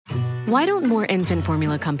Why don't more infant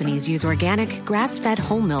formula companies use organic, grass-fed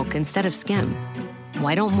whole milk instead of skim?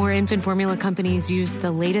 Why don't more infant formula companies use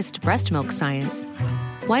the latest breast milk science?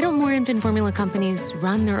 Why don't more infant formula companies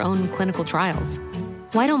run their own clinical trials?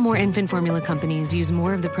 Why don't more infant formula companies use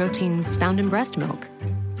more of the proteins found in breast milk?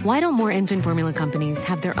 Why don't more infant formula companies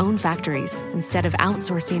have their own factories instead of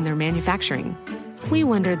outsourcing their manufacturing? We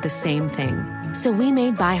wondered the same thing. So we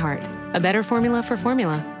made ByHeart, a better formula for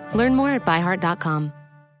formula. Learn more at byheart.com.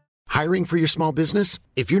 Hiring for your small business?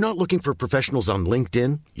 If you're not looking for professionals on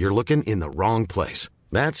LinkedIn, you're looking in the wrong place.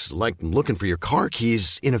 That's like looking for your car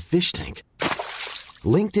keys in a fish tank.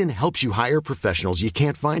 LinkedIn helps you hire professionals you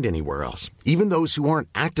can't find anywhere else, even those who aren't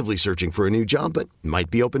actively searching for a new job but might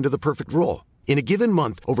be open to the perfect role. In a given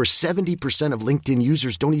month, over 70% of LinkedIn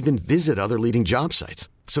users don't even visit other leading job sites.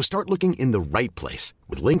 So start looking in the right place.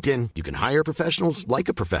 With LinkedIn, you can hire professionals like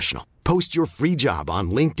a professional. Post your free job on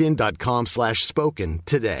linkedin.com/spoken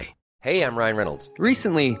today. Hey, I'm Ryan Reynolds.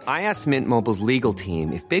 Recently, I asked Mint Mobile's legal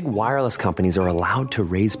team if big wireless companies are allowed to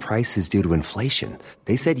raise prices due to inflation.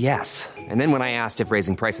 They said yes. And then when I asked if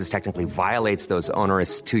raising prices technically violates those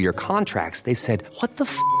onerous two-year contracts, they said, "What the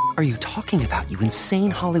f*** are you talking about, you insane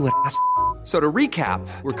Hollywood ass?" So to recap,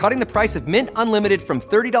 we're cutting the price of Mint Unlimited from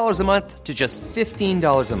 $30 a month to just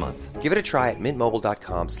 $15 a month. Give it a try at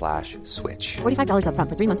mintmobile.com/switch. $45 up front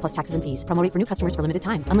for 3 months plus taxes and fees. Promo rate for new customers for limited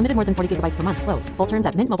time. Unlimited more than 40 gigabytes per month. Slows full terms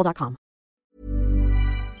at mintmobile.com.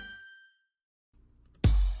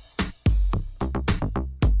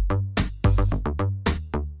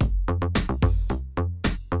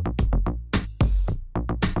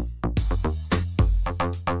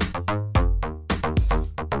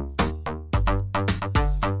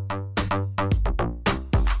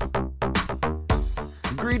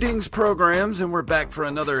 Greetings, programs, and we're back for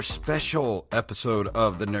another special episode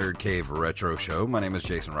of the Nerd Cave Retro Show. My name is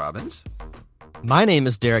Jason Robbins. My name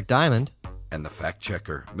is Derek Diamond. And the fact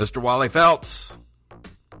checker, Mr. Wally Phelps.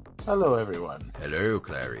 Hello, everyone. Hello,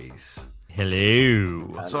 Clarice. Hello.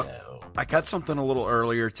 So, I got something a little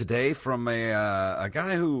earlier today from a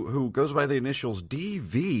guy who goes by the initials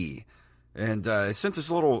DV, and I sent this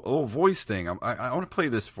little voice thing. I want to play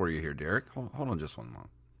this for you here, Derek. Hold on just one moment.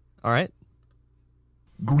 All right.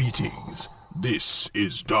 Greetings. This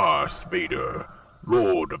is Darth Vader,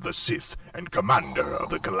 Lord of the Sith and Commander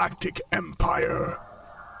of the Galactic Empire.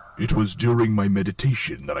 It was during my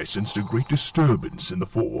meditation that I sensed a great disturbance in the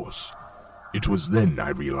Force. It was then I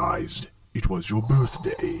realized it was your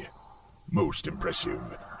birthday. Most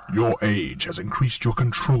impressive. Your age has increased your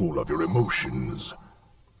control of your emotions.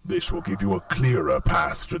 This will give you a clearer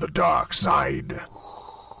path to the dark side.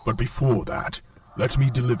 But before that, let me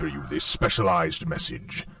deliver you this specialized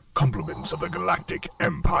message. Compliments of the Galactic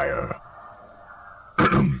Empire.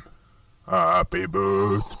 Happy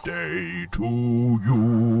birthday to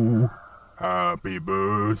you. Happy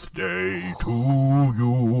birthday to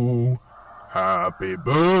you. Happy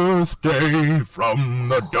birthday from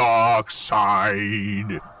the dark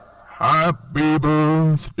side. Happy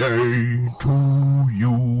birthday to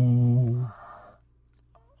you.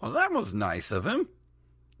 Well, that was nice of him.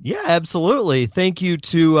 Yeah, absolutely. Thank you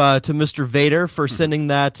to Mr. Vader for sending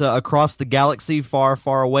that across the galaxy, far,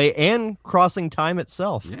 far away, and crossing time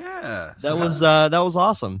itself. Yeah, that was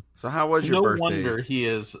awesome. So, how was your birthday? No wonder he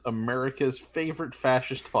is America's favorite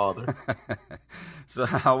fascist father. So,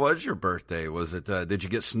 how was your birthday? Was it? Did you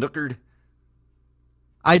get snookered?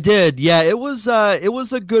 I did. Yeah, it was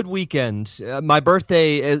a good weekend. My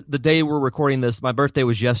birthday, the day we're recording this, my birthday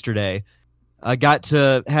was yesterday. I got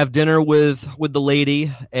to have dinner with the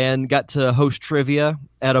lady and got to host trivia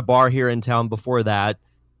at a bar here in town before that.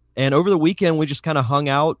 And over the weekend, we just kind of hung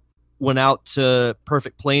out, went out to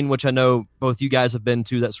Perfect Plane, which I know both you guys have been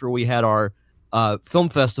to. That's where we had our film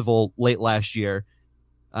festival late last year.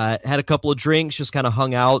 Had a couple of drinks, just kind of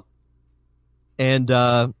hung out, and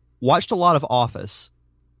watched a lot of Office.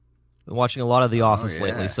 Been watching a lot of The Office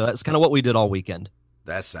lately, so that's kind of what we did all weekend.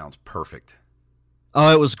 That sounds perfect. Oh,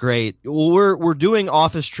 it was great. Well, we're doing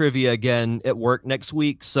Office trivia again at work next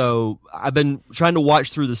week, so I've been trying to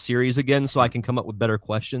watch through the series again so I can come up with better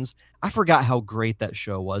questions. I forgot how great that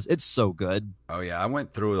show was. It's so good. Oh yeah, I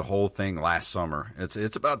went through the whole thing last summer.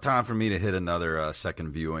 It's about time for me to hit another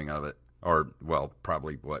second viewing of it, or well,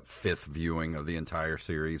 probably fifth viewing of the entire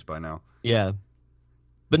series by now. Yeah,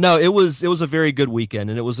 but no, it was a very good weekend,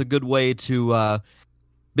 and it was a good way to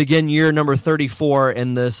begin year number 34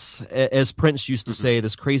 in this, as Prince used to say,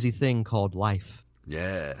 this crazy thing called life.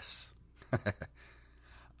 Yes.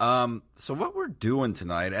 So what we're doing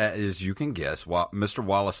tonight, as you can guess, Mr.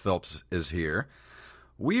 Wallace Phelps is here.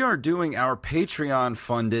 We are doing our Patreon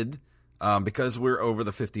funded, because we're over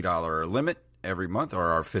the $50 limit, every month,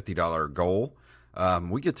 or our $50 goal,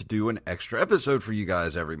 we get to do an extra episode for you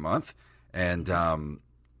guys every month. And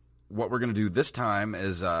what we're going to do this time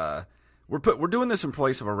is we're doing this in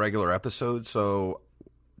place of a regular episode. So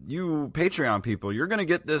you Patreon people, you're going to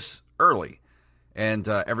get this early. And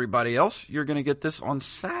everybody else, you're going to get this on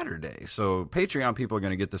Saturday. So Patreon people are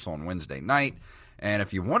going to get this on Wednesday night. And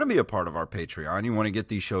if you want to be a part of our Patreon, you want to get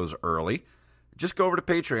these shows early, just go over to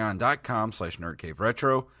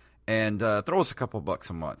patreon.com/nerdcaveretro and throw us a couple bucks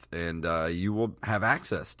a month. And you will have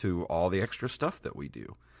access to all the extra stuff that we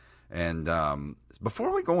do. And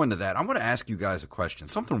before we go into that, I'm going to ask you guys a question.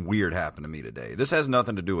 Something weird happened to me today. This has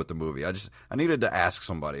nothing to do with the movie. I needed to ask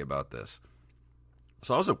somebody about this.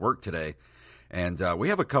 So I was at work today. And we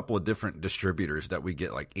have a couple of different distributors that we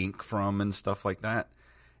get like ink from and stuff like that.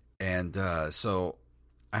 And so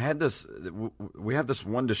I had we have this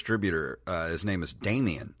one distributor. His name is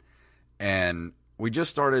Damien. And we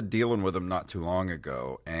just started dealing with him not too long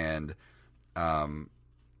ago. And the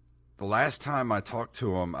last time I talked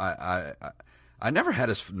to him, I never had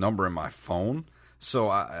his number in my phone. So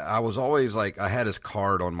I was always like, I had his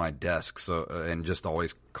card on my desk, and just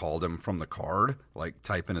always called him from the card, like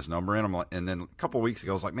typing his number in. And then a couple of weeks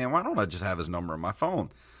ago, I was like, man, why don't I just have his number in my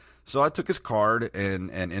phone? So I took his card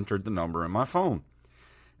and entered the number in my phone.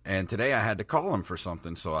 And today I had to call him for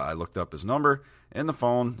something, so I looked up his number in the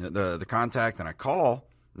phone, the contact, and I call.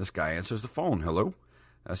 This guy answers the phone. Hello.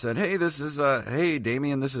 I said, hey, hey,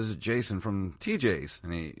 Damien, this is Jason from TJ's.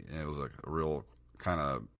 And it was like a real kind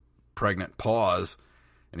of pregnant pause,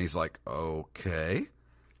 and he's like, okay.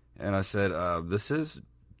 And I said, this is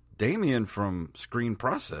Damien from Screen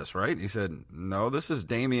Process, right? He said, no, this is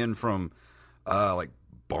Damien from like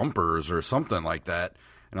Bumpers or something like that.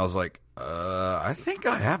 And I was like, I think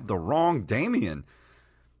I have the wrong Damien.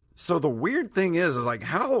 So the weird thing is like,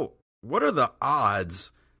 what are the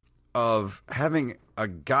odds of having a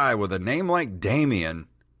guy with a name like Damien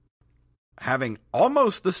having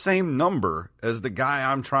almost the same number as the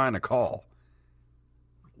guy I'm trying to call?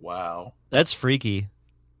 Wow. That's freaky.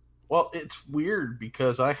 Well, it's weird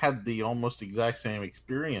because I had the almost exact same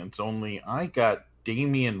experience, only I got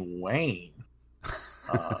Damian Wayne,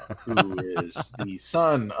 who is the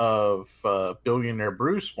son of billionaire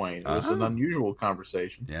Bruce Wayne. It was an unusual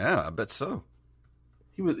conversation. Yeah, I bet so.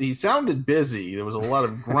 He sounded busy. There was a lot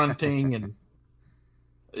of grunting, and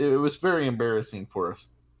it was very embarrassing for us.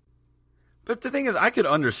 But the thing is, I could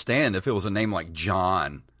understand if it was a name like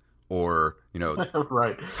John or,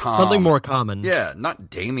 right, Tom. Something more common. Yeah, not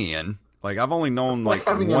Damien. Like, I've only known like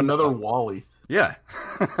having one, another Wally. Yeah.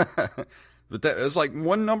 But that was like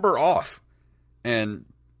one number off and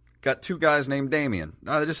got two guys named Damien.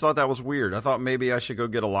 I just thought that was weird. I thought maybe I should go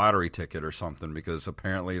get a lottery ticket or something, because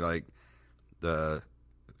apparently like the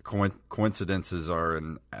coincidences are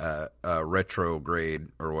in retrograde,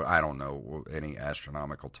 or what, I don't know any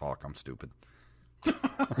astronomical talk. I'm stupid.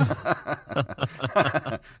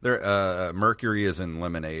 Mercury is in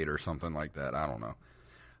lemonade or something like that. I don't know.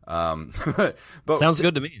 But sounds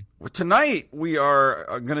good to me. Tonight we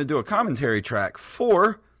are going to do a commentary track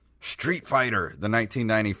for Street Fighter, the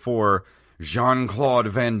 1994 Jean-Claude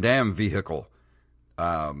Van Damme vehicle.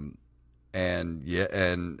 And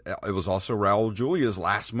it was also Raul Julia's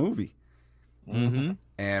last movie. Mm-hmm.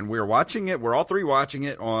 And we're watching it. We're all three watching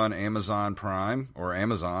it on Amazon Prime or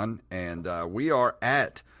Amazon, and we are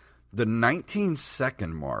at the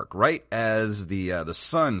 19-second mark, right as the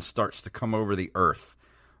sun starts to come over the Earth,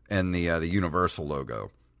 and the Universal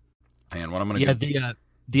logo. And what I'm going to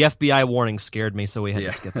the FBI warning scared me, so we had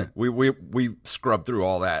to skip it. we scrubbed through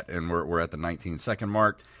all that, and we're at the 19-second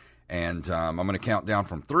mark. And I'm going to count down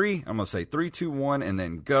from 3. I'm going to say 3, 2, 1, and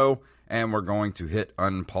then go. And we're going to hit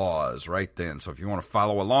unpause right then. So if you want to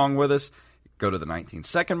follow along with us, go to the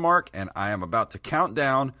 19-second mark. And I am about to count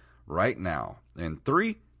down right now. In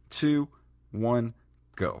 3, 2, 1,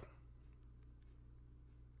 go.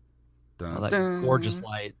 Dun, Oh, that dun. gorgeous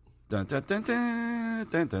light. Dun, dun, dun, dun,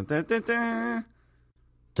 dun, dun, dun, dun, dun.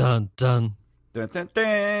 Dun, dun. Dun, dun,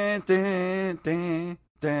 dun, dun, dun,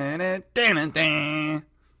 dun, dun, dun, dun.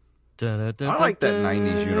 I like that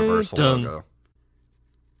 90s Universal logo.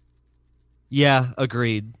 Yeah,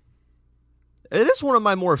 agreed. It is one of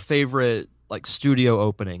my more favorite studio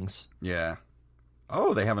openings. Yeah.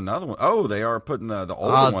 Oh, they have another one. Oh, they are putting the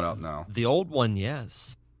older one up now. The old one,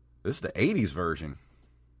 yes. This is the 80s version.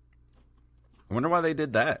 I wonder why they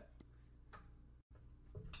did that.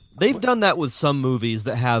 They've done that with some movies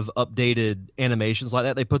that have updated animations like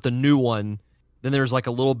that. They put the new one, then there's like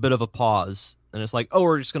a little bit of a pause, and it's like, oh,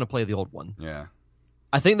 we're just going to play the old one. Yeah.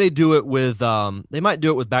 I think they do it with, they might do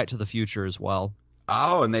it with Back to the Future as well.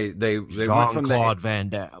 Oh, and they went from Jean-Claude Van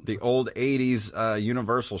Damme. the old 80s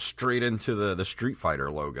Universal straight into the Street Fighter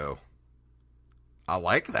logo. I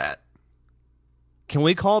like that. Can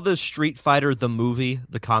we call this Street Fighter the movie,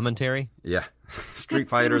 the commentary? Yeah. Street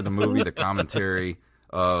Fighter, the movie, the commentary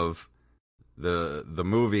of the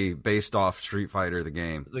movie based off Street Fighter, the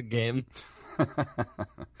game. The game.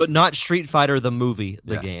 But not Street Fighter, the movie,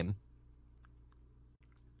 the Yeah. game.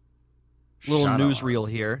 Little Shout out. newsreel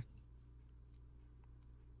here.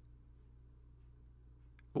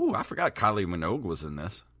 Ooh, I forgot Kylie Minogue was in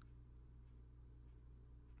this.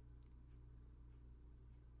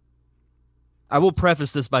 I will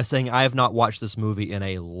preface this by saying I have not watched this movie in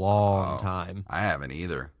a long time. I haven't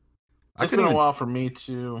either. It's been a while for me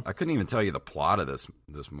too. I couldn't even tell you the plot of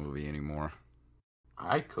this movie anymore.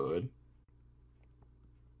 I could.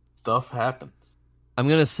 Stuff happens. I'm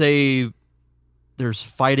going to say there's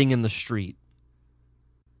fighting in the street.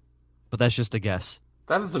 But that's just a guess.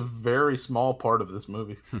 That is a very small part of this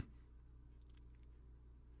movie. Did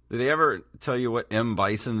they ever tell you what M.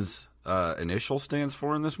 Bison's initial stands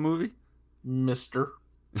for in this movie? Mister.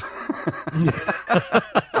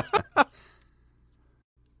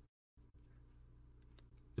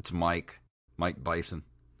 It's Mike. Mike Bison.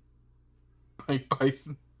 Mike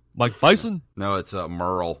Bison. Mike Bison? No, it's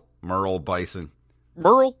Merle. Merle Bison.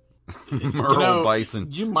 Merle? Merle Bison.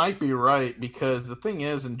 You might be right, because the thing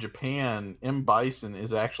is, in Japan, M. Bison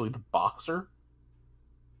is actually the boxer.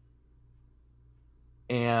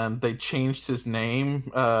 And they changed his name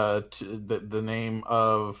to the name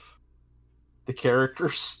of the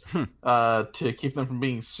characters to keep them from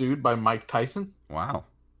being sued by Mike Tyson. Wow.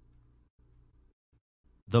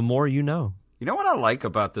 The more you know. You know what I like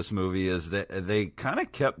about this movie is that they kind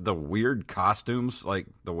of kept the weird costumes, like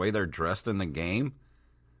the way they're dressed in the game.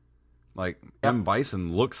 Like, M.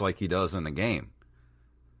 Bison looks like he does in the game.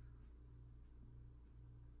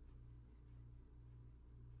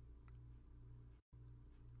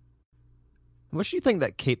 How much do you think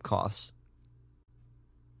that cape costs?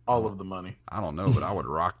 All of the money. I don't know, but I would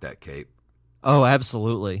rock that cape. Oh,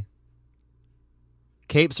 absolutely.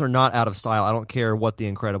 Capes are not out of style. I don't care what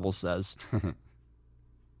The Incredibles says.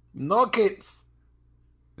 No capes.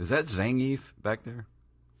 Is that Zangief back there?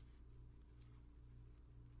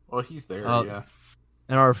 Well, he's there, yeah.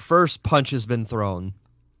 And our first punch has been thrown.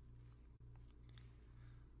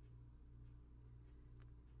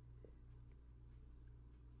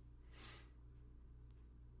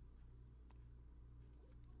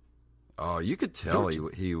 Oh, you could tell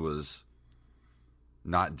he was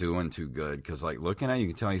not doing too good, because, like, looking at it, you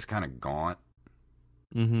can tell he's kind of gaunt.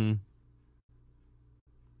 Mm-hmm.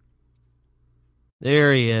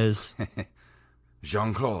 There he is.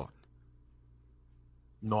 Jean-Claude.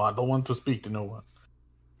 No, I don't want to speak to no one.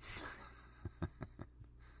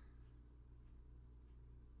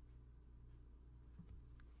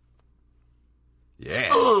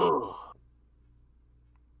 Yeah.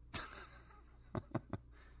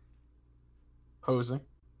 Posing.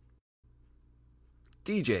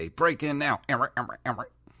 DJ, break in now.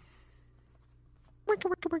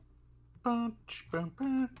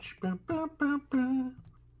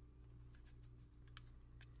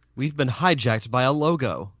 We've been hijacked by a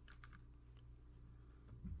logo.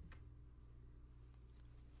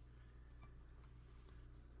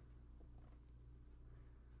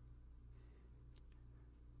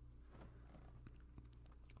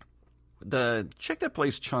 The chick that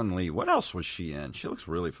plays Chun-Li, what else was she in? She looks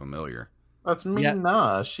really familiar. That's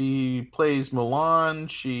Mina. She plays Mulan.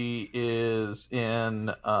 She is in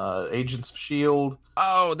Agents of S.H.I.E.L.D.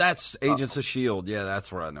 Oh, that's Agents of S.H.I.E.L.D. Yeah,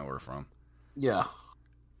 that's where I know her from. Yeah.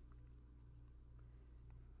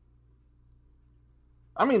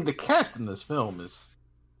 I mean, the cast in this film is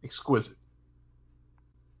exquisite.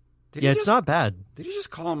 It's not bad. Did you just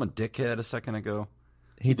call him a dickhead a second ago?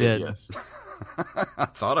 He did. Yes. I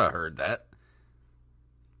thought I heard that.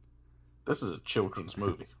 This is a children's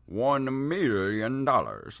movie. $1 million.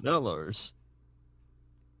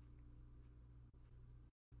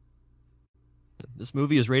 This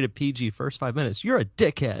movie is rated PG first 5 minutes. You're a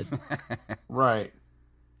dickhead. Right.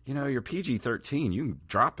 You know, you're PG-13. You can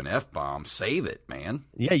drop an F-bomb. Save it, man.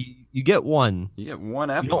 Yeah, you get one. You get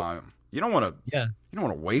one F-bomb. You don't want to. Yeah. You don't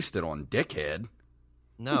want to waste it on dickhead.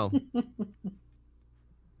 No.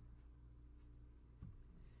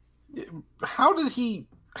 How did he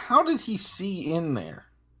see in there?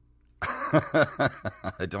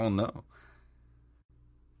 I don't know.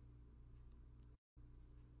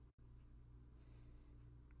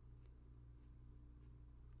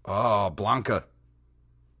 Oh, Blanca.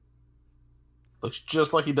 Looks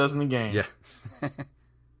just like he does in the game. Yeah.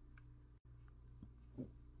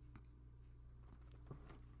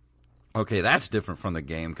 Okay, that's different from the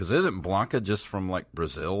game, because isn't Blanca just from, like,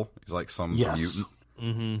 Brazil? He's like some mutant.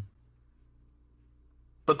 Mm-hmm.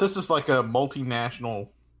 But this is like a multinational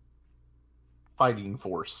fighting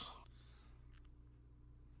force.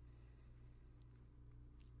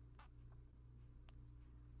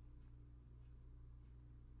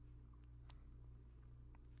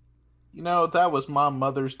 You know, that was my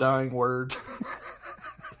mother's dying word.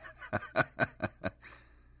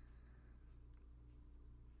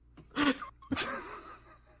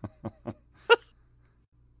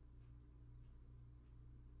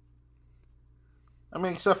 I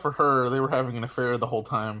mean, except for her, they were having an affair the whole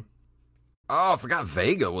time. Oh, I forgot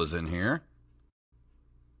Vega was in here.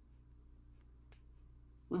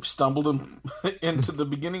 We've stumbled into the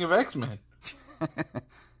beginning of X-Men.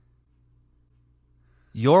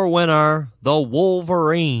 Your winner, the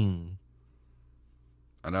Wolverine.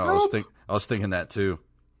 I know. I was thinking that too.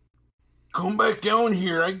 Come back down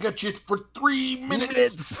here. I got you for 3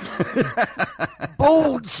 minutes.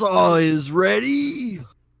 Bonesaw is ready.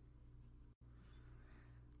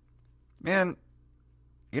 Man,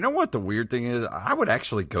 you know what the weird thing is? I would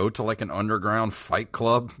actually go to like an underground fight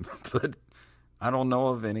club, but I don't know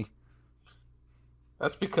of any.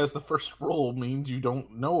 That's because the first rule means you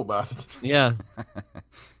don't know about it. Yeah.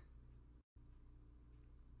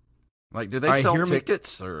 Like, do they sell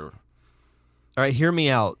tickets or? All right, hear me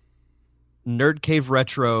out. Nerd Cave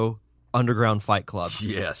Retro Underground Fight Club.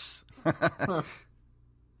 Yes.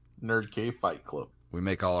 Nerd Cave Fight Club. We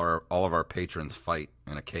make all of our patrons fight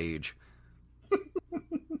in a cage.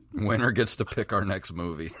 Winner gets to pick our next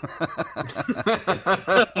movie.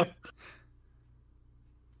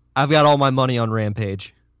 I've got all my money on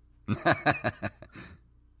Rampage. They're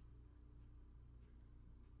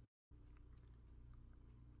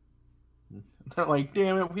like,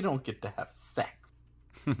 damn it, we don't get to have sex.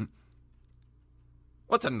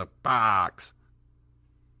 What's in the box?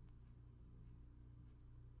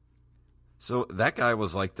 So that guy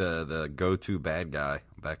was like the go-to bad guy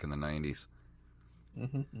back in the 90s.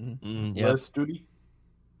 Yep. Les Studi?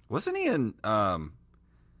 Wasn't he in...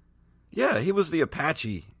 Yeah, he was the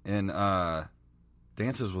Apache in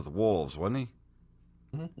Dances with Wolves, wasn't he?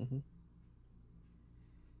 Mm-hmm.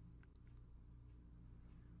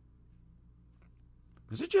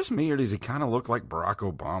 Is it just me, or does he kind of look like Barack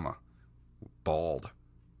Obama? Bald.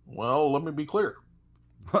 Well, let me be clear.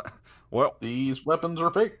 Well, These weapons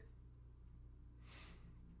are fake.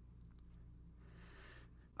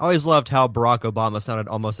 I always loved how Barack Obama sounded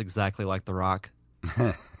almost exactly like The Rock.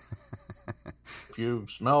 If you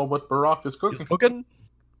smell what Barack is cooking. He's cooking?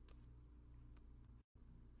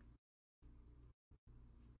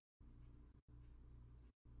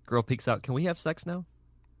 Girl peeks out. Can we have sex now?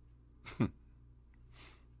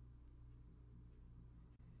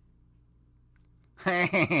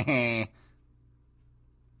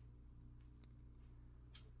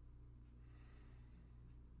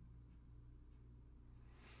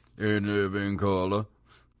 In living color.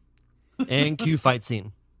 And cue fight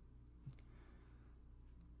scene.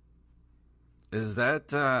 Is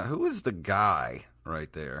that who is the guy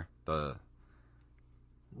right there?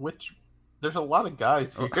 There's a lot of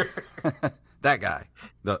guys here. That guy,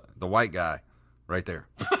 the white guy, right there.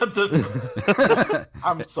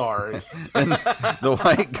 I'm sorry. And the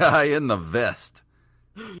white guy in the vest.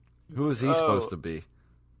 Who is he supposed to be?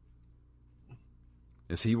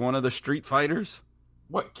 Is he one of the Street Fighters?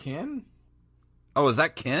 What, Ken? Oh, is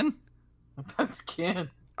that Ken? That's Ken.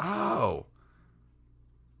 Oh.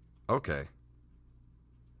 Okay.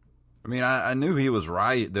 I mean, I knew he was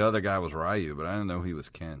Ryu. The other guy was Ryu, but I didn't know he was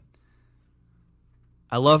Ken.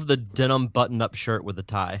 I love the denim button-up shirt with the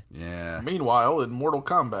tie. Yeah. Meanwhile, in Mortal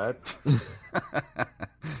Kombat...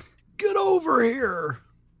 Get over here!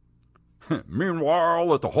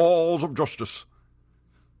 Meanwhile, at the halls of justice.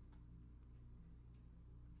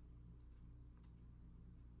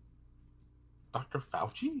 Dr.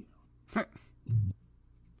 Fauci?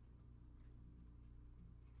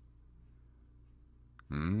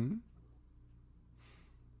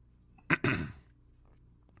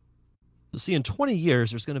 So see, in 20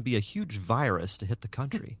 years, there's going to be a huge virus to hit the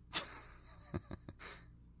country.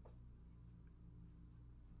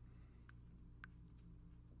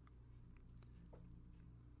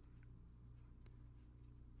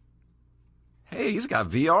 Hey, he's got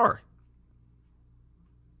VR.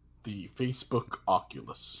 The Facebook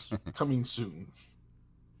Oculus. Coming soon.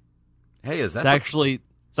 Hey, is that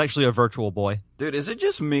It's actually a virtual boy. Dude, is it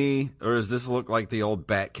just me, or does this look like the old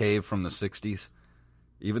Bat Cave from the 60s?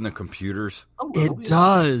 Even the computers? It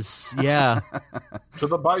does, yeah. To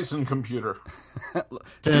the Bison computer. Dude,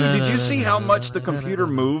 did you see how much the computer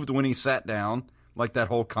moved when he sat down? like that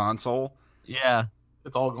whole console. Yeah.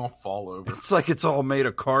 It's all gonna fall over. It's like it's all made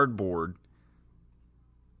of cardboard.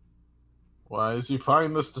 Why does he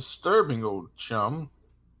find this disturbing, old chum?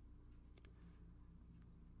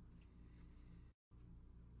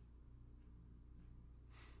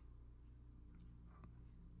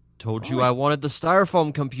 Told you I wanted the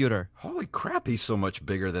styrofoam computer. Holy crap, he's so much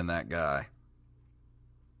bigger than that guy.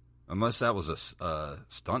 Unless that was a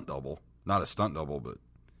stunt double. Not a stunt double, but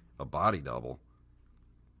a body double.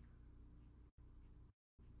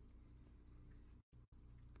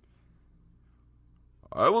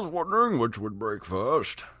 I was wondering which would break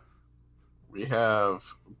first. We have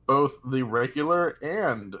both the regular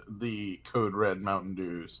and the Code Red Mountain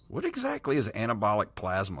Dews. What exactly is anabolic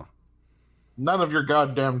plasma? None of your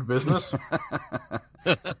goddamn business.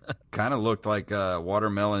 Kind of looked like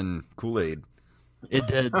watermelon Kool-Aid. It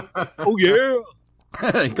did. Oh, yeah.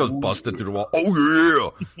 He goes busted through the wall.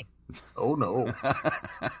 Oh, yeah. Oh, no.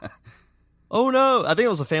 Oh, no. I think it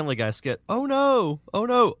was a Family Guy skit. Oh, no. Oh,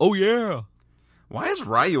 no. Oh, yeah. Why is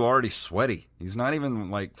Ryu already sweaty? He's not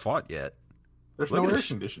even, like, fought yet. There's Look no at air his-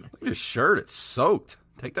 conditioning. Look at his shirt. It's soaked.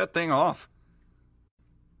 Take that thing off.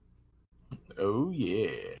 Oh,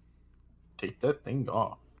 yeah. Take that thing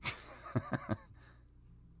off.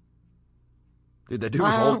 Dude, that dude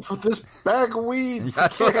was old. For this bag of weed.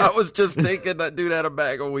 That's what I was just thinking. That dude had a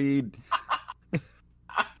bag of weed.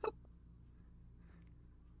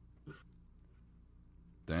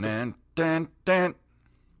 Dun, dun, dun.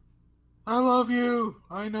 I love you.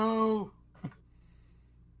 I know.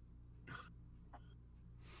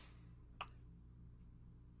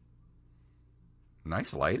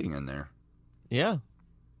 Nice lighting in there. Yeah.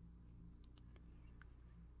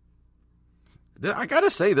 I gotta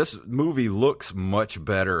say, this movie looks much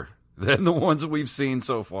better than the ones we've seen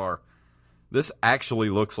so far. This actually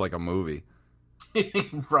looks like a movie.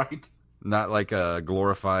 Right. Not like a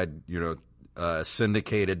glorified,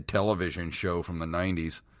 syndicated television show from the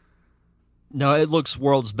 90s. No, it looks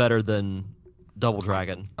worlds better than Double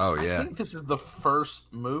Dragon. Oh, I yeah. think this is the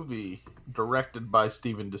first movie directed by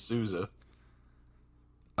Steven D'Souza.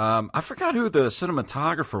 I forgot who the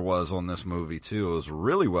cinematographer was on this movie, too. It was a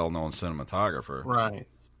really well-known cinematographer. Right.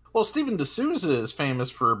 Well, Steven D'Souza is famous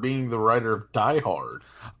for being the writer of Die Hard.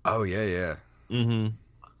 Oh, yeah, yeah. Mm-hmm.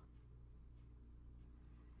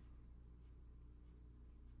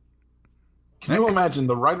 Can you imagine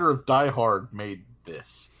the writer of Die Hard made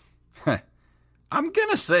this? I'm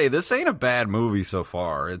gonna say, this ain't a bad movie so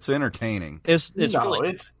far. It's entertaining. It's No,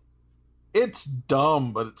 really... it's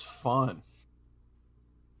dumb, but it's fun.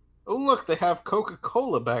 Oh, look, they have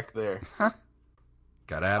Coca-Cola back there.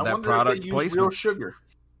 Gotta have I that wonder product if they use placement. real sugar.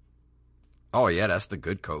 Oh, yeah, that's the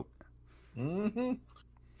good Coke. Mm-hmm.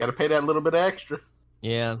 Got to pay that little bit extra.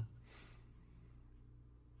 Yeah.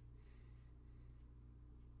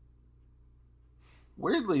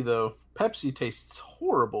 Weirdly, though, Pepsi tastes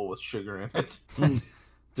horrible with sugar in it.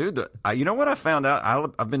 Dude, you know what I found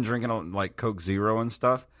out? I've been drinking like Coke Zero and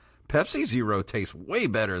stuff. Pepsi Zero tastes way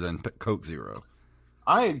better than Coke Zero.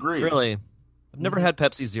 I agree. Really? I've never had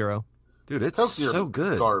Pepsi Zero. Dude, it's Coke Zero so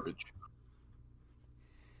good. Garbage.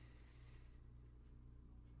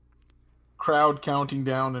 Crowd counting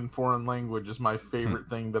down in foreign language is my favorite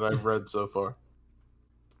thing that I've read so far.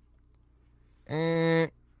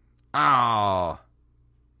 Oh.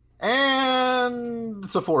 And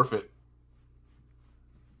it's a forfeit.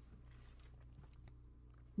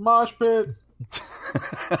 Mosh pit.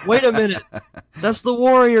 Wait a minute. That's the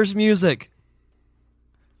Warriors music.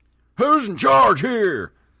 Who's in charge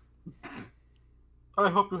here? I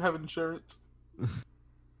hope you have insurance.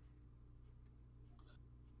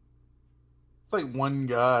 It's like one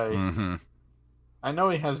guy. Mm-hmm. I know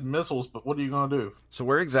he has missiles, but what are you going to do? So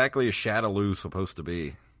where exactly is Shadaloo supposed to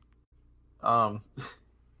be?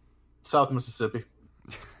 South Mississippi.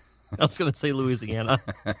 I was going to say Louisiana.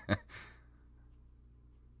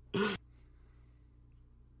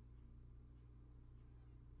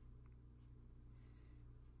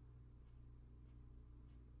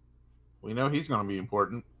 We know he's going to be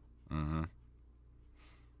important. Mm-hmm.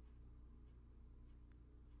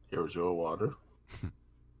 Here's your water.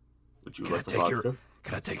 Would you Can I like a take vodka?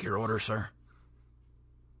 Can I take your order, sir?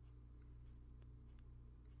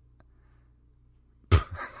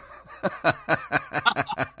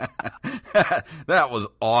 That was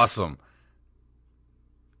awesome.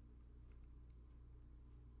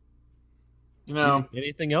 You know,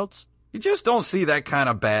 Anything else? You just don't see that kind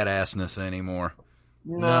of badassness anymore.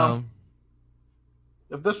 no.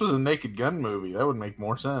 If this was a Naked Gun movie, that would make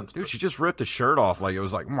more sense. Dude, she just ripped his shirt off like it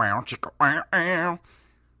was like, wow, chicka, wow, wow.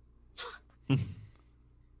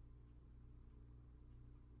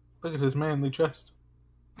 Look at his manly chest.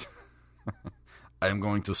 I am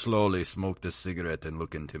going to slowly smoke this cigarette and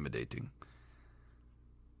look intimidating.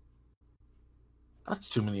 That's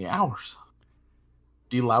too many hours.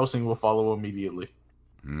 Delousing will follow immediately.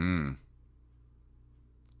 Hmm.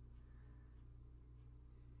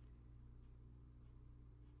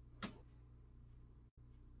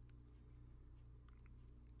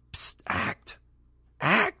 Psst, act.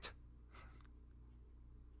 Act.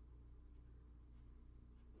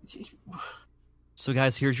 So,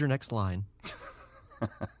 guys, here's your next line.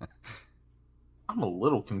 I'm a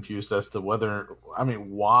little confused as to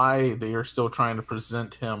why they are still trying to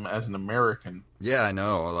present him as an American. Yeah, I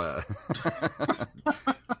know.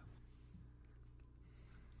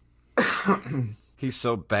 He's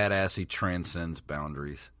so badass he transcends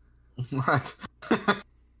boundaries. Right.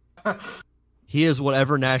 He is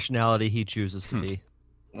whatever nationality he chooses to be.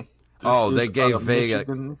 They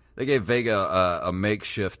gave Vega a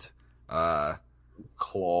makeshift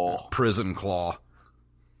claw. Prison claw.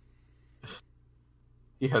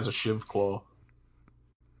 He has a shiv claw.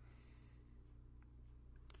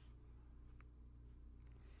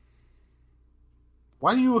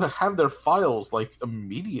 Why do you have their files, like,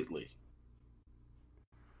 immediately?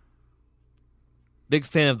 Big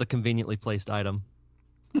fan of the conveniently placed item.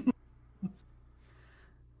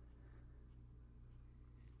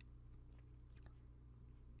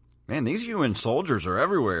 Man, these UN soldiers are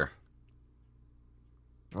everywhere.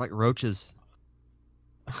 They're like roaches.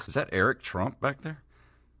 Is that Eric Trump back there?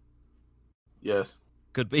 Yes.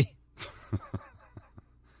 Could be.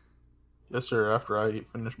 Yes, sir, after I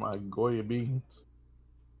finish my Goya beans.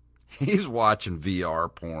 He's watching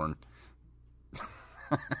VR porn.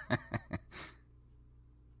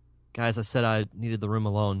 Guys, I said I needed the room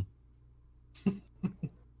alone.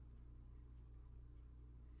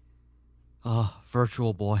 Oh,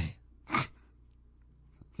 virtual boy.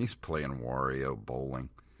 He's playing Wario bowling.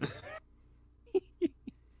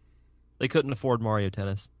 They couldn't afford Mario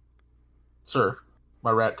Tennis. Sir, my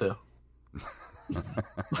rat tail.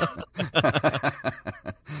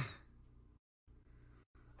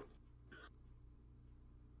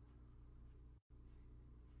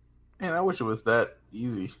 Man, I wish it was that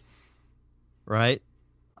easy. Right?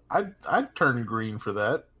 I'd turn green for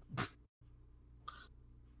that.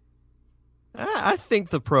 I think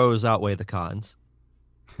the pros outweigh the cons.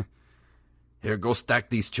 Here, go stack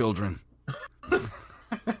these children.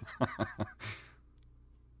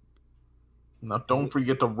 Now, don't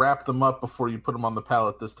forget to wrap them up before you put them on the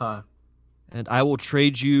pallet this time. And I will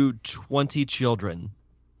trade you 20 children.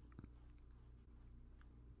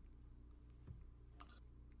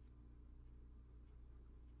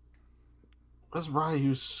 Where's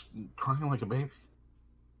Ryu's crying like a baby?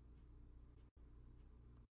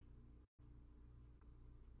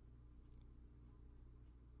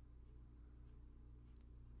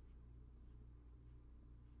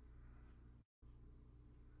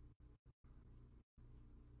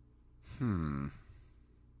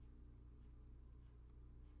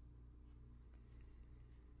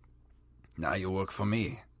 Now you work for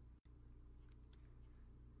me.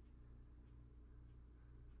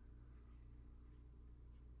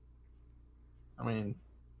 I mean,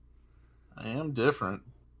 I am different.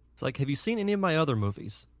 It's like, have you seen any of my other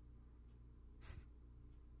movies?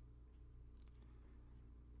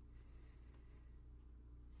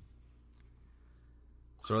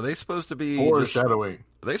 So are they supposed to be Foreshadowing.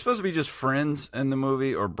 Are they supposed to be just friends in the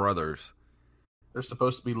movie or brothers? They're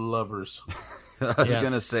supposed to be lovers. I was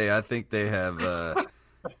going to say, I think they have...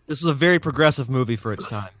 This was a very progressive movie for its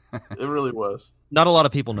time. It really was. Not a lot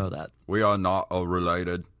of people know that. We are not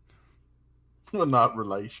related. Well, not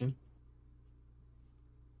relation.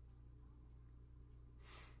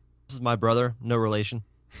 This is my brother, no relation.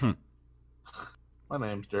 My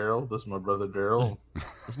name's Daryl. This is my brother Daryl. This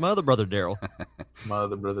is my other brother, Daryl. My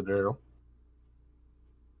other brother Daryl.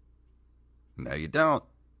 No, you don't.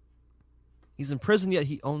 He's in prison, yet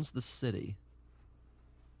he owns the city.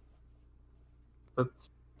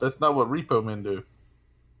 That's not what repo men do.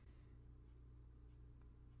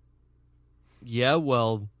 Yeah,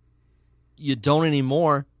 well, you don't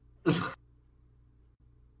anymore.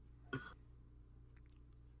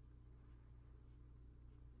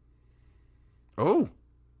 Oh.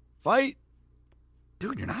 Fight.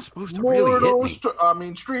 Dude, you're not supposed to really hit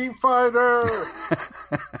me. Street Fighter.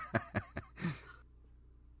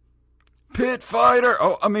 Pit Fighter.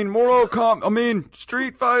 Mortal Kombat.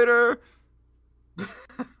 Street Fighter.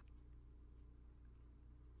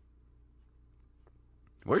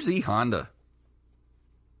 Where's E Honda?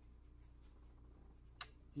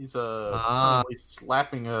 He's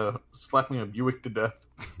slapping a Buick to death.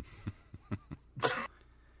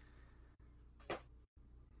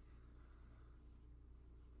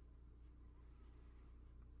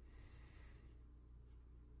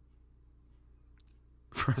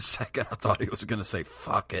 For a second, I thought he was going to say,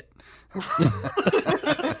 fuck it.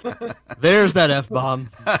 There's that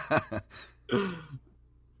F-bomb.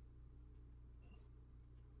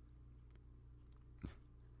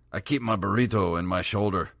 I keep my burrito in my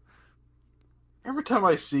shoulder. Every time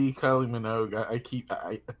I see Kylie Minogue,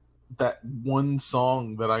 I that one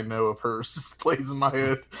song that I know of hers plays in my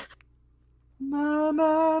head. Na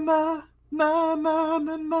na na na na na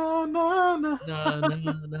na na na. Na, na,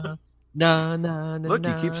 na, na, na, na, Look,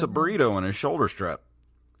 he keeps a burrito in his shoulder strap.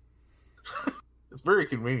 It's very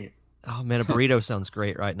convenient. Oh man, a burrito sounds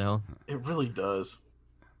great right now. It really does.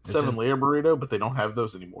 7-layer burrito, but they don't have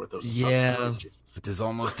those anymore. Those Yeah. sucks. It is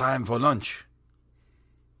almost time for lunch.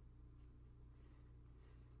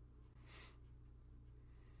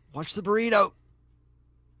 Watch the burrito.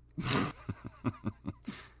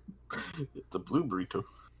 It's a blue burrito.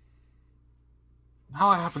 Now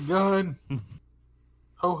I have a gun.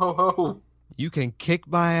 Ho ho ho. You can kick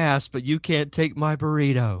my ass, but you can't take my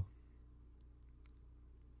burrito.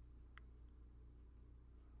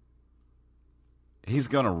 He's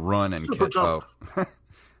going to run and Super catch. jump. Oh.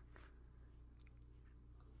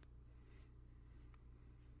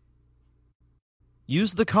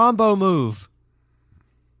 Use the combo move.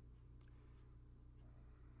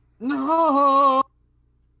 No.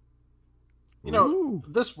 You know, Ooh.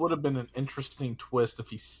 this would have been an interesting twist if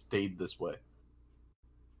he stayed this way.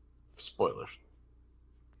 Spoilers.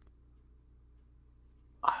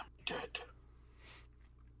 I'm dead.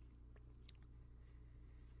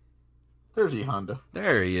 There's E Honda.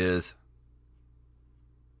 There he is.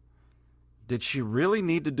 Did she really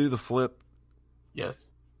need to do the flip? Yes,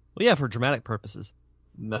 Well, yeah, for dramatic purposes.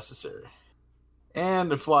 necessary.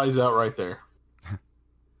 And it flies out right there.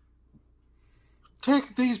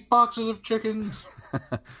 Take these boxes of chickens.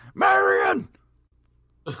 Marion!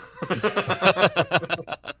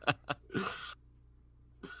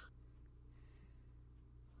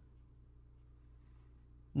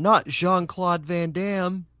 Not Jean-Claude Van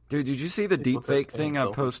Damme. Dude, did you see the People deepfake take thing I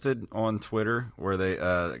selfies. posted on Twitter where they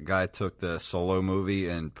a guy took the Solo movie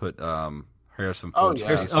and put Harrison Oh, Ford's yeah.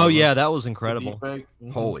 face Oh over it? yeah, that was incredible. Deepfake.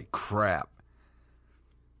 Mhm. Holy crap.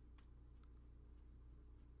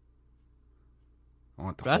 I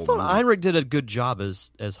want the But I whole thought movie. Heinrich did a good job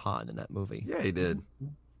as Han in that movie. Yeah, he did. But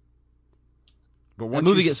That once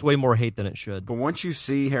movie you gets way more hate than it should. But once you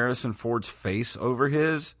see Harrison Ford's face over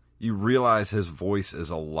his, you realize his voice is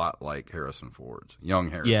a lot like Harrison Ford's. Young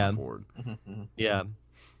Harrison Yeah. Ford. Yeah.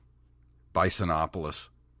 Bisonopolis.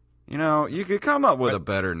 You know, you could come up with a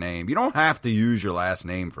better name. You don't have to use your last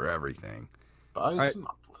name for everything. Bison.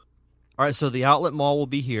 All right, so the outlet mall will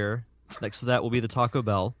be here. Next to that will be the Taco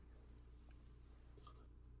Bell.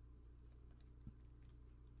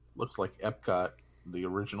 Looks like Epcot, the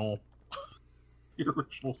original, the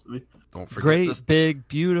original city. Don't forget Great, this. big,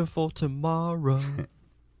 beautiful tomorrow.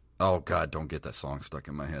 Oh, God, don't get that song stuck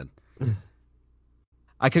in my head.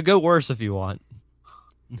 I could go worse if you want.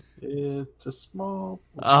 It's a small.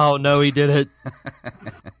 Oh, no, he did it.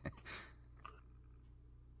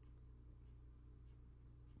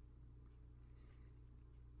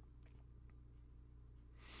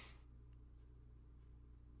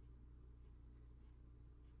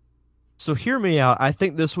 So hear me out. I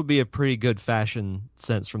think this would be a pretty good fashion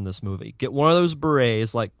sense from this movie. Get one of those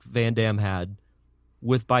berets like Van Damme had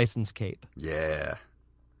with Bison's cape. Yeah.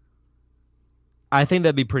 I think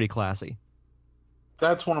that'd be pretty classy.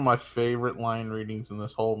 That's one of my favorite line readings in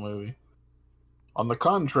this whole movie. On the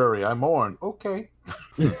contrary, I mourn. Okay.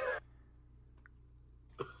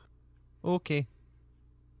 Okay.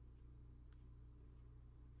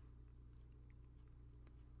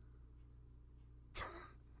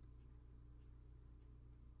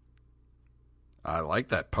 I like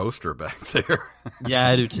that poster back there. Yeah,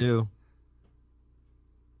 I do too.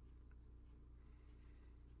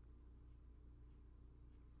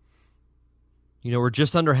 You know, we're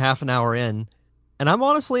just under half an hour in, and I'm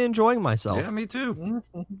honestly enjoying myself. Yeah, me too.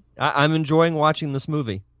 I'm enjoying watching this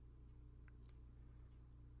movie.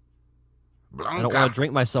 I don't want Blanca. to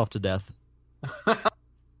drink myself to death.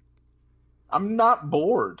 I'm not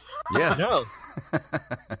bored. Yeah. No.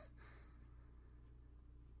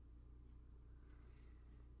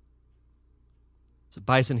 So,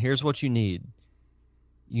 Bison, here's what you need.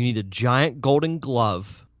 You need a giant golden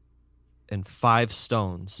glove and 5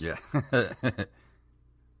 stones. Yeah.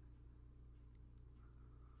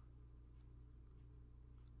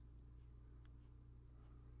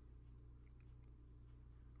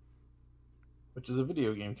 Which is a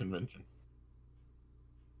video game convention.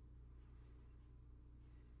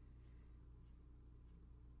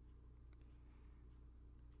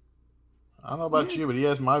 I don't know about you, but he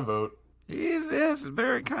has my vote. He's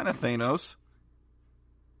very kind of Thanos.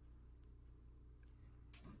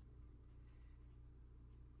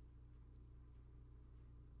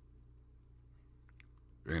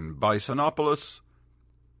 In Bisonopolis.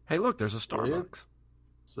 Hey, look, there's a Starbucks.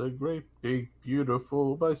 It's a great, big,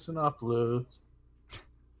 beautiful Bisonopolis.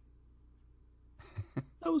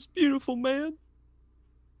 That was beautiful, man.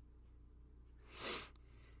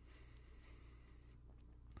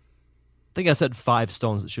 I think I said 5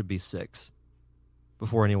 stones. It should be 6.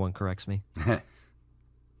 Before anyone corrects me.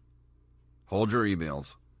 Hold your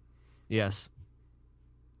emails. Yes.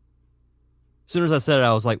 As soon as I said it,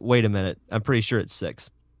 I was like, wait a minute. I'm pretty sure it's 6.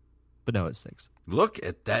 But no, it's 6. Look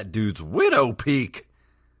at that dude's widow peak.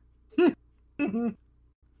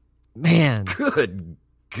 Man. Good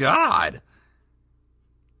God.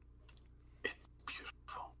 It's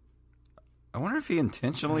beautiful. I wonder if he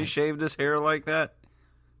intentionally shaved his hair like that.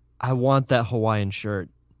 I want that Hawaiian shirt.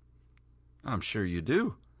 I'm sure you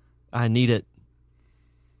do. I need it.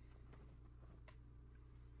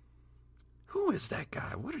 Who is that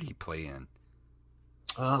guy? What did he play in?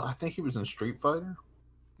 I think he was in Street Fighter.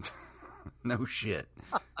 No shit.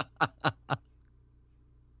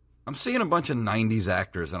 I'm seeing a bunch of 90s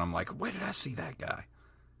actors, and I'm like, where did I see that guy?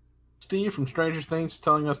 Steve from Stranger Things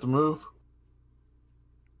telling us to move.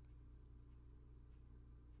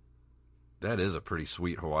 That is a pretty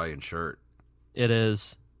sweet Hawaiian shirt. It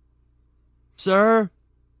is. Sir,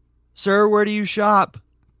 where do you shop?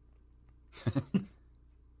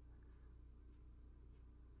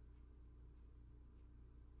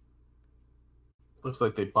 Looks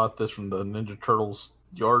like they bought this from the Ninja Turtles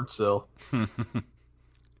yard sale.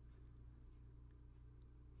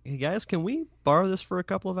 Hey guys, can we borrow this for a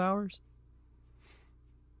couple of hours?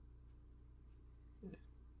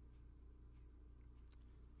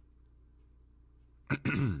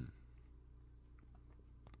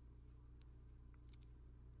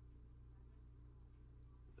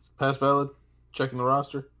 Pass valid. Checking the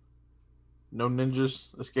roster. No ninjas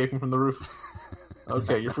escaping from the roof.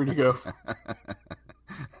 Okay, you're free to go.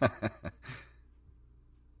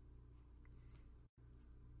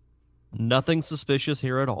 Nothing suspicious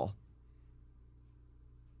here at all.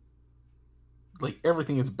 Like,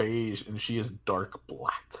 everything is beige and she is dark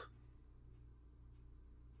black.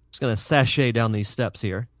 Just gonna sashay down these steps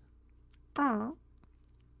here.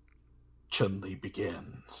 Chun-Li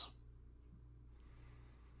begins.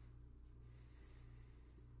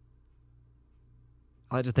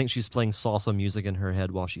 I like to think she's playing salsa music in her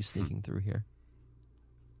head while she's sneaking through here.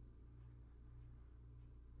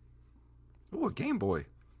 Oh, a Game Boy.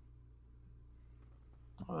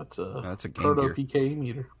 Oh, that's a Game proto Gear. PK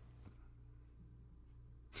meter.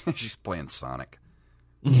 She's playing Sonic.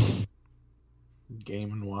 Game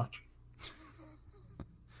and watch.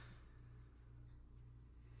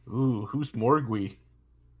 Ooh, who's Morgui?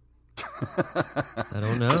 I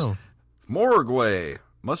don't know. Morgway.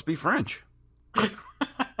 Must be French.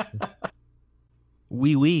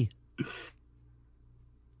 Wee wee.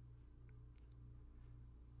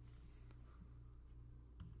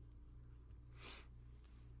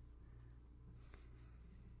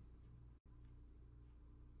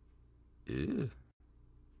 Ew.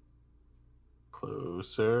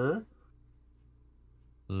 Closer.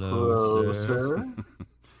 Closer.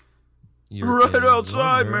 You're Right getting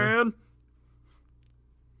outside, warmer. man.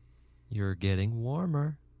 You're getting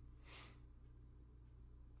warmer.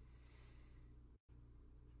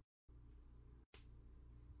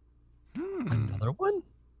 Another one?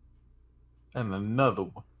 And another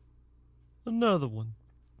one. Another one.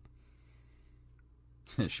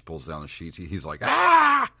 She pulls down the sheets. He's like,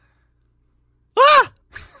 ah! Ah!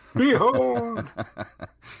 Behold!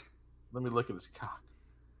 Let me look at his cock.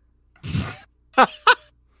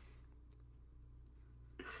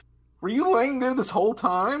 Were you laying there this whole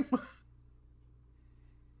time?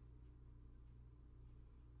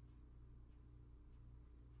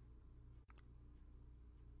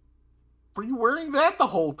 Were you wearing that the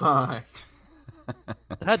whole time?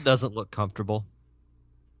 That doesn't look comfortable.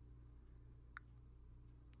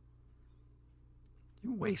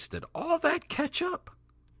 You wasted all that ketchup.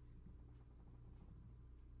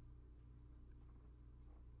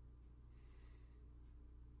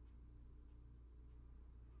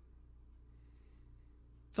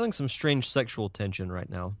 Feeling some strange sexual tension right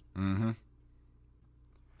now. Mm-hmm.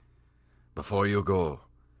 Before you go,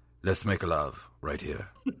 let's make love right here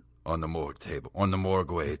on the morgue table, on the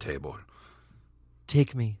morgue table.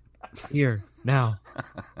 Take me. Here, now.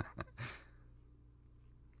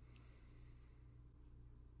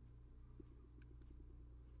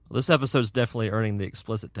 This episode's definitely earning the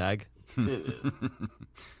explicit tag. It is.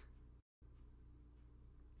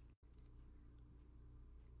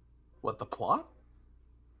 What, the plot?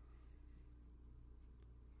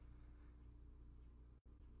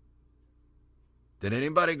 Did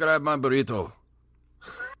anybody grab my burrito?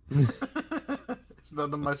 It's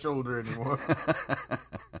not on my shoulder anymore.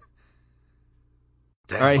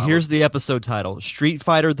 Damn, All right, I here's was- the episode title: Street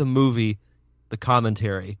Fighter the movie, the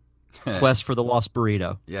commentary, Quest for the Lost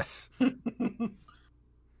Burrito. Yes. I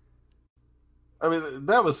mean,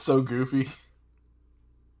 that was so goofy.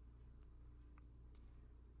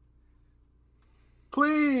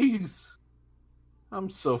 Please! I'm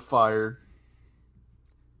so fired.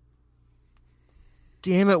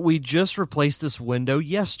 Damn it, we just replaced this window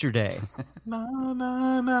yesterday. Na,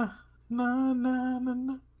 na, na, na, na, na,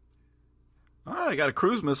 na. Oh, I got a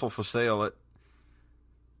cruise missile for sale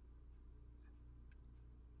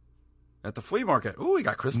at the flea market. Ooh, we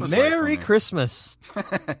got Christmas lights on Merry there. Christmas.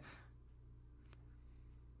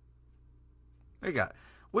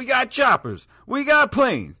 We got choppers. We got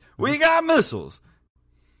planes. We got missiles.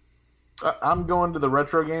 I'm going to the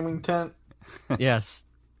retro gaming tent. Yes.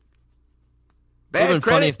 It Bad would have been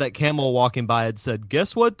funny credit. if that camel walking by had said,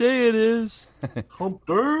 "Guess what day it is?" Hump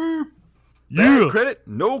day. Bad credit,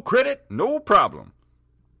 no problem.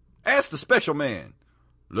 Ask the special man.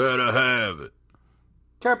 Let her have it.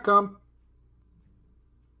 Capcom.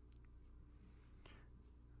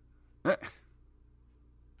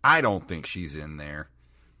 I don't think she's in there.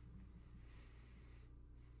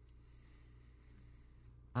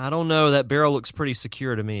 I don't know. That barrel looks pretty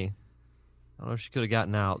secure to me. I don't know if she could have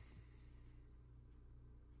gotten out.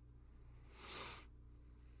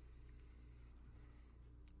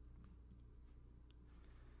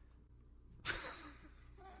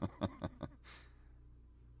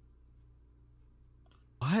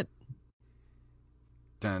 What?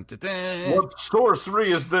 Dun, dun, dun. What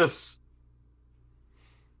sorcery is this?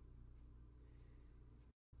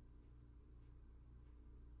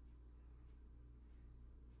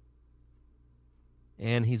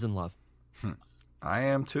 And he's in love. I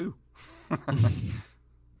am too.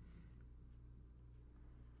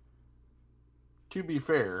 To be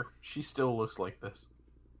fair, she still looks like this.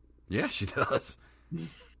 Yeah, she does.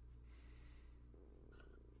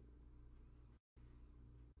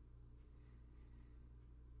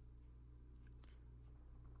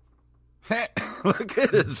 Look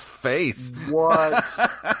at his face. What?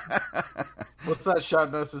 What's that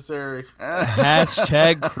shot necessary?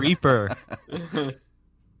 Hashtag creeper.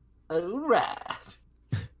 All right.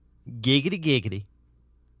 Giggity giggity.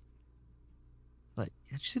 Like,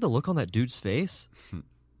 did you see the look on that dude's face?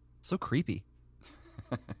 So creepy.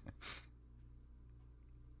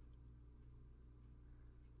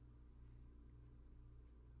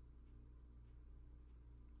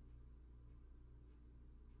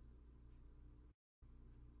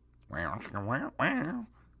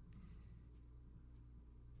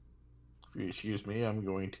 If you excuse me, I'm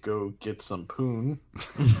going to go get some poon.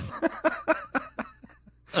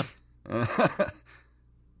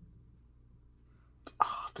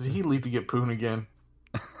 Oh, did he leave to get poon again?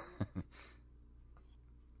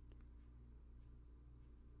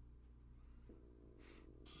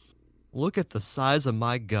 Look at the size of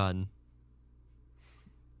my gun.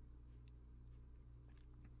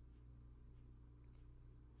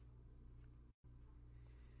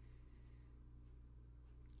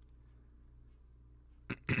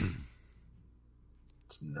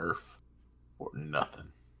 It's Nerf or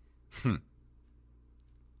nothing.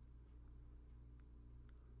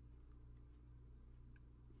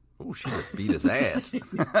 Oh, she just beat his ass.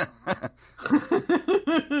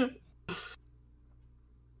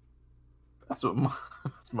 That's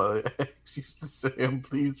my ex used to say. I'm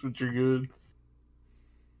pleased with your goods.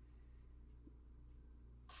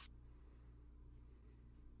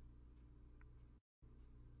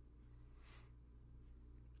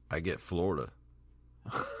 I get Florida.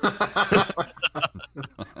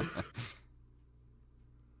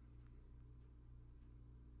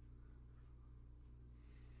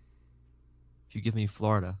 If you give me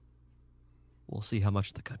Florida, we'll see how much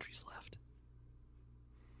of the country's left.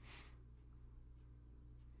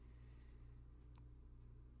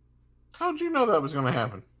 How'd you know that was going to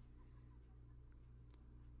happen?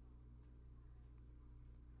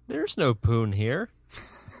 There's no poon here.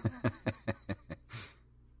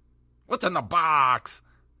 What's in the box?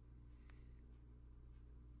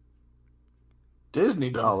 Disney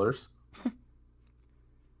dollars.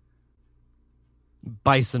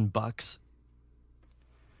 Bison bucks.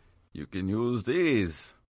 You can use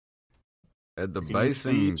these at the You can use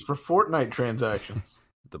Bison these for Fortnite transactions.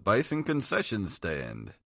 the Bison concession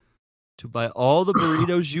stand. To buy all the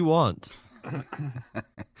burritos you want.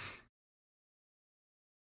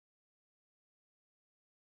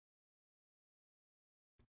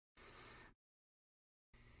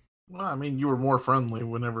 Well, I mean, you were more friendly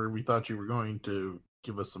whenever we thought you were going to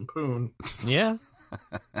give us some poon. Yeah.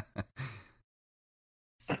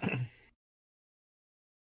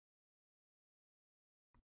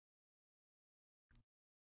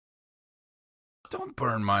 Don't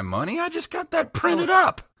burn my money. I just got that printed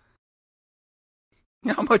up. You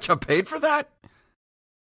know how much I paid for that?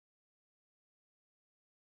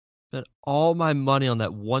 Spent all my money on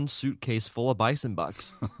that one suitcase full of bison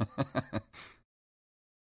bucks.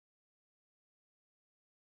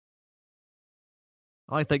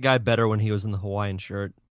 I like that guy better when he was in the Hawaiian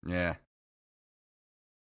shirt. Yeah.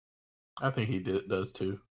 I think he does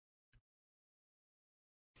too.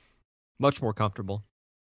 Much more comfortable.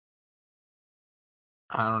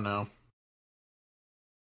 I don't know.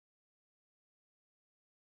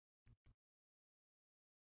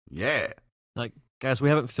 Yeah. Like, guys, we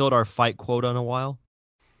haven't filled our fight quota in a while.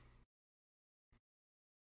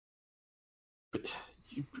 But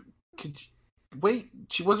wait,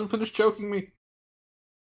 she wasn't finished choking me.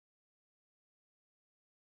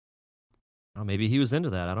 Oh, maybe he was into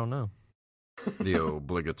that. I don't know. The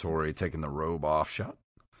obligatory taking the robe off shot.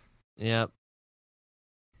 Yeah.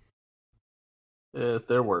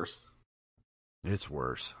 They're worse. It's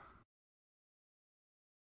worse.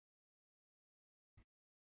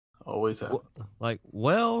 Always have. Like,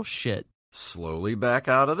 well, shit. Slowly back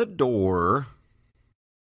out of the door.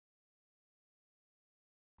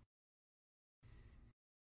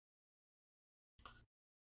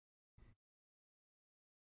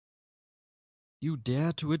 You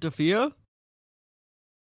dare to interfere?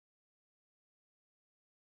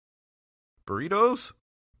 Burritos?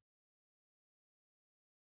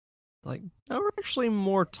 Like, no, we're actually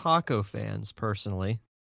more taco fans, personally.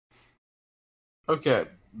 Okay,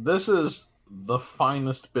 this is the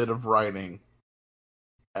finest bit of writing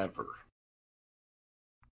ever.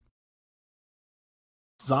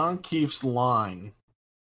 Zonkeef's line,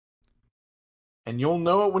 and you'll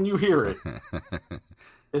know it when you hear it,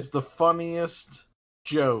 is the funniest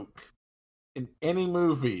joke in any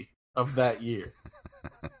movie of that year.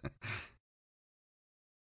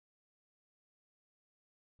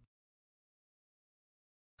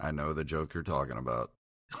 I know the joke you're talking about.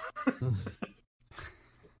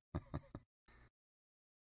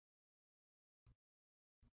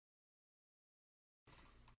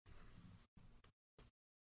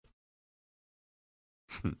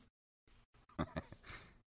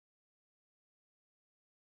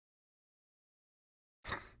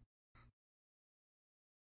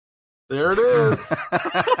 There it is.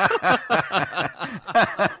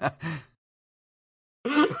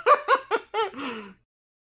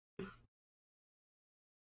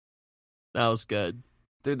 That was good.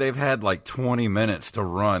 Dude, they've had like 20 minutes to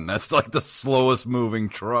run. That's like the slowest moving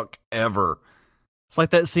truck ever. It's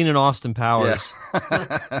like that scene in Austin Powers.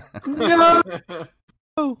 Yeah.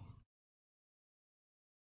 No!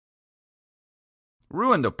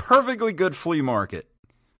 Ruined a perfectly good flea market.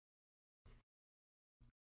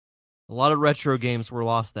 A lot of retro games were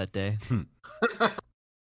lost that day.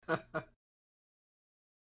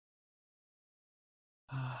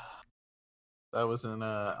 That was in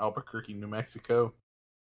Albuquerque, New Mexico,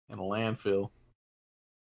 in a landfill.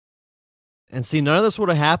 And see, none of this would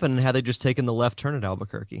have happened had they just taken the left turn at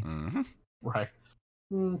Albuquerque. Mm-hmm. Right.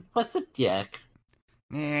 What's up, Jack?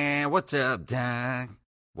 Yeah, what's up, Doc?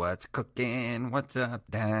 What's cooking? What's up,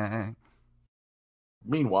 Doc?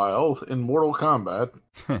 Meanwhile, in Mortal Kombat,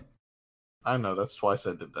 I know that's twice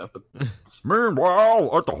I did that, but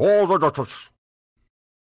Meanwhile, at the halls of justice.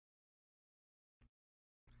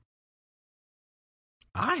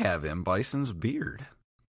 I have M. Bison's beard.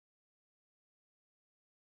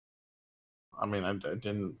 I mean, I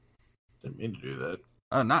didn't mean to do that.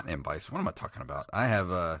 Not M. Bison. What am I talking about? I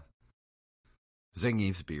have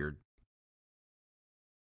Zangief's beard.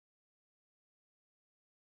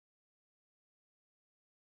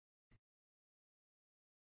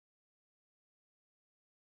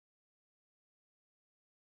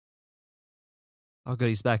 Oh, good.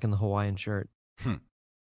 He's back in the Hawaiian shirt.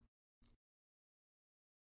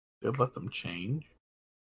 They'd let them change.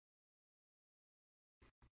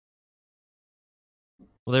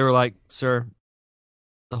 Well, they were like, sir,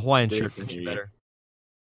 the Hawaiian They shirt can fits you hear you. better.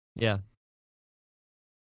 Yeah.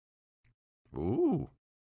 Ooh.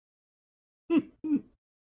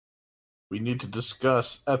 We need to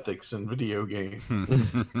discuss ethics in video games.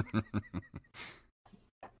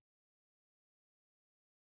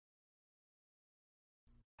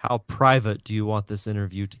 How private do you want this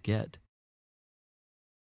interview to get?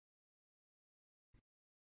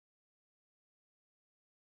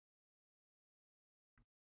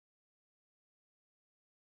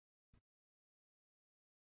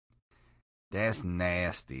 That's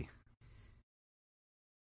nasty.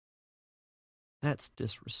 That's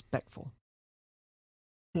disrespectful.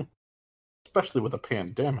 Especially with a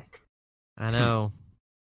pandemic. I know.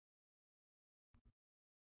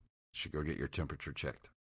 Should go get your temperature checked.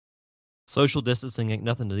 Social distancing ain't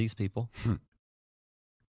nothing to these people.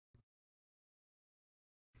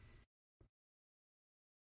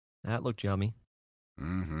 That looked yummy.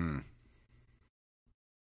 Mm-hmm.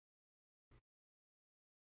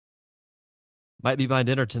 Might be my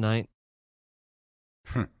dinner tonight.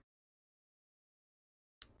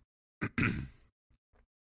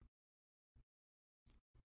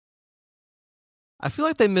 I feel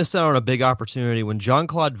like they missed out on a big opportunity. When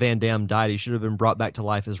Jean-Claude Van Damme died, he should have been brought back to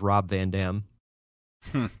life as Rob Van Dam.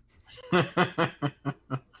 And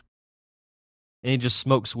he just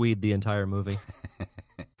smokes weed the entire movie.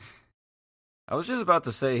 I was just about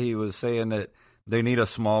to say he was saying that they need a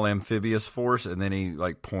small amphibious force, and then he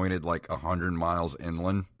like pointed like 100 miles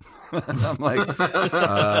inland. I'm like,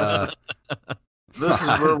 this is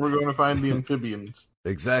where we're going to find the amphibians.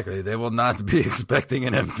 Exactly. They will not be expecting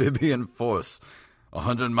an amphibian force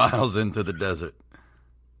 100 miles into the desert.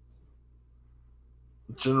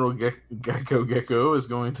 General Gecko is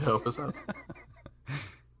going to help us out.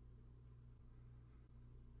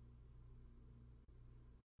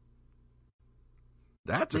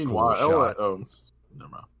 That's a Meanwhile, cool shot. Never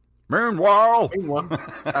mind. Meanwhile,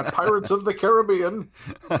 at Pirates of the Caribbean.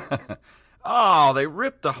 Oh, they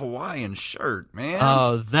ripped the Hawaiian shirt, man.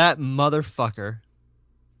 Oh, that motherfucker.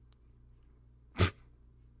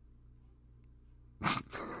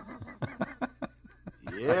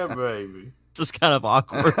 Yeah, baby. This is kind of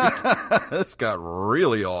awkward. This got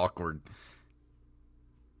really awkward.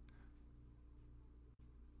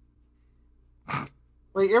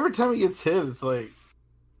 Like, every time he gets hit, it's like...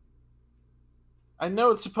 I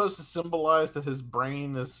know it's supposed to symbolize that his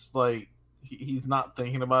brain is, like... He's not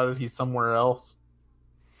thinking about it, he's somewhere else.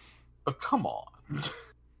 But come on.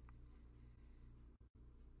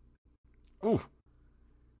 Ooh.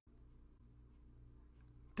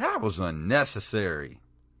 That was unnecessary.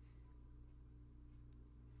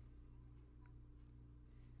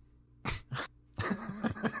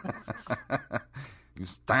 You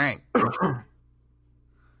stank.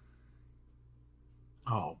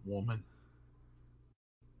 Oh, woman.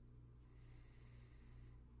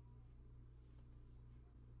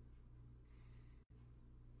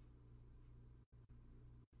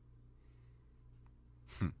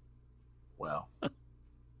 Well.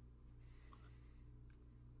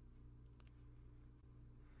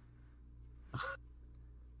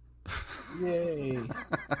 Yay.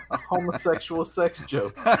 A homosexual sex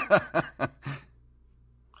joke. How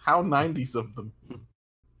 90s of them.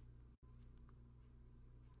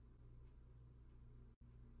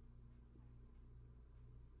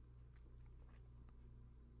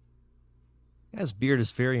 His beard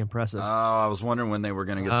is very impressive. Oh, I was wondering when they were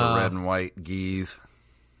going to get the red and white geese.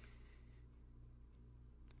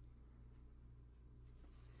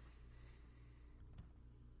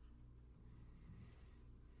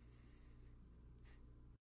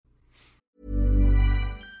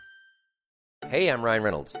 Hey, I'm Ryan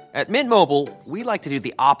Reynolds. At Mint Mobile, we like to do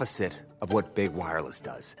the opposite of what Big Wireless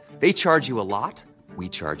does. They charge you a lot, we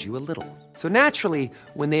charge you a little. So naturally,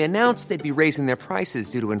 when they announced they'd be raising their prices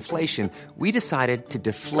due to inflation, we decided to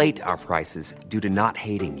deflate our prices due to not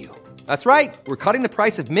hating you. That's right. We're cutting the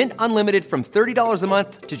price of Mint Unlimited from $30 a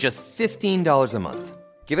month to just $15 a month.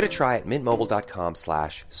 Give it a try at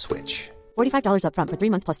mintmobile.com/switch. $45 up front for 3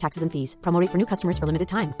 months plus taxes and fees. Promo rate for new customers for limited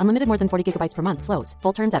time. Unlimited more than 40 gigabytes per month slows.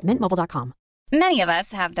 Full terms at mintmobile.com. Many of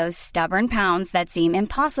us have those stubborn pounds that seem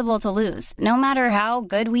impossible to lose, no matter how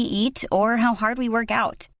good we eat or how hard we work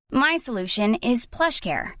out. My solution is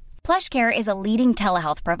PlushCare. PlushCare is a leading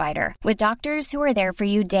telehealth provider with doctors who are there for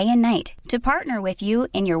you day and night to partner with you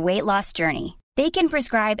in your weight loss journey. They can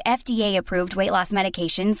prescribe FDA-approved weight loss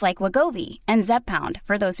medications like Wegovy and Zepbound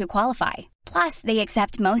for those who qualify. Plus, they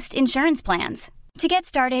accept most insurance plans. To get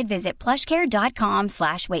started, visit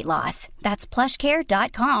plushcare.com/weightloss. That's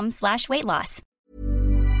plushcare.com/weightloss.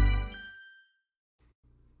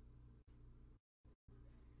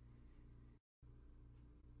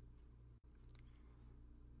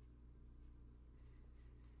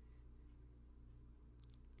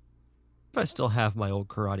 If I still have my old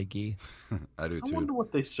karate gi. I do I too. wonder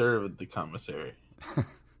what they serve at the commissary.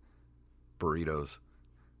 Burritos.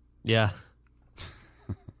 Yeah.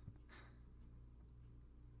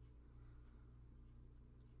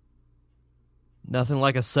 Nothing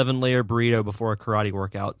like a 7-layer burrito before a karate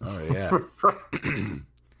workout. Oh, yeah.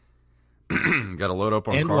 Got to load up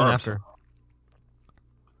on and carbs. one after.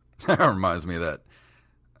 That reminds me of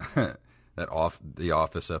that. the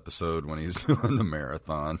Office episode when he's doing the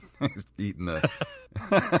marathon. He's eating the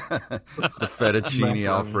fettuccine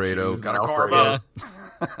Alfredo. Got a carb load.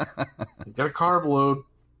 Got a carb load.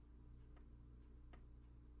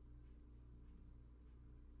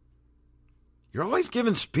 You're always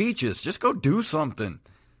giving speeches. Just go do something.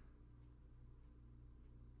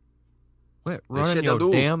 Wait, run your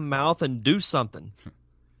damn mouth and do something.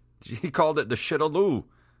 He called it the shit'll-do.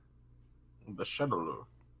 The shit'll-do.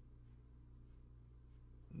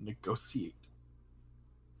 Negotiate.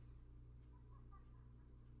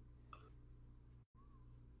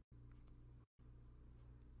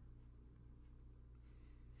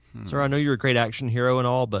 Sir, I know you're a great action hero and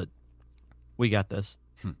all, but we got this.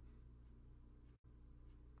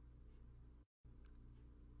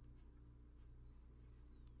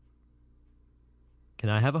 Can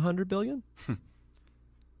I have 100 billion?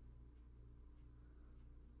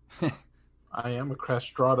 I am a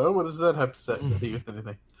castrato. What does that have to say to do with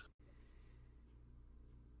anything?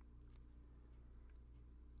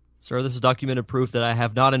 Sir, this is documented proof that I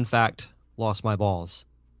have not, in fact, lost my balls.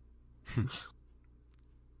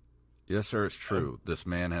 Yes, sir, it's true. This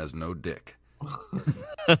man has no dick.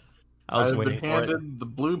 I've been handed the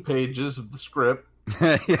blue pages of the script.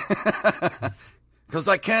 Because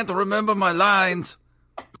I can't remember my lines.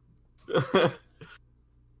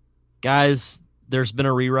 Guys, there's been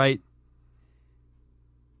a rewrite.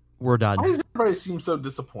 We're done. Why does everybody seem so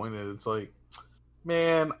disappointed? It's like,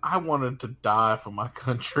 man, I wanted to die for my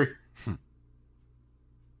country.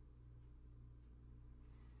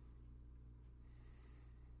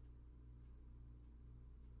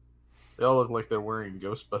 They all look like they're wearing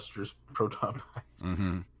Ghostbusters proton packs.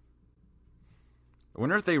 Mm-hmm. I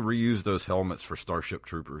wonder if they reuse those helmets for Starship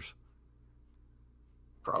Troopers.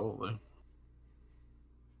 Probably.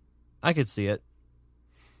 I could see it.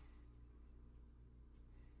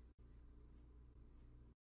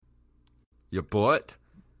 Your butt?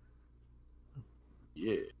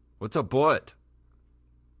 Yeah. What's a butt?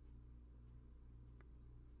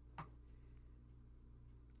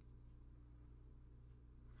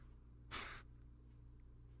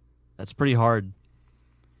 That's pretty hard.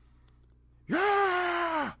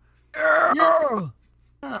 Yeah! Yeah!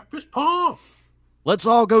 Fist pump! Let's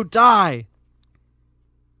all go die!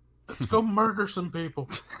 Let's go murder some people.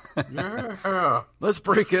 Yeah! Let's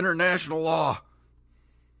break international law.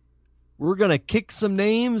 We're gonna kick some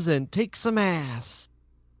names and take some ass.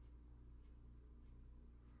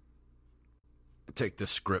 Take the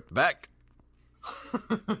script back.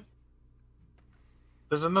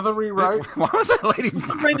 There's another rewrite. Why was that lady?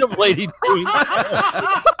 Random lady doing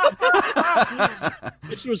that?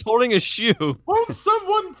 She was holding a shoe. Won't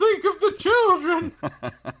someone think of the children?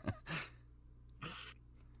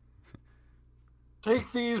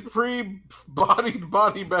 Take these pre-bodied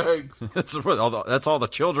body bags. That's all the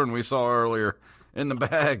children we saw earlier in the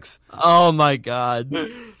bags. Oh my God.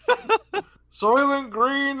 Soylent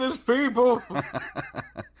Green is people.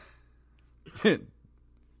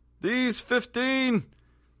 These 15.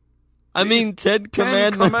 I mean, 10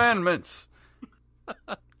 commandments.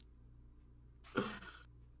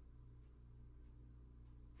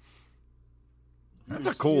 That's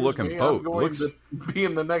a cool looking boat. I'm going to be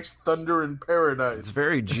in the next Thunder in Paradise. It's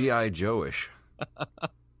very G.I. Joe-ish.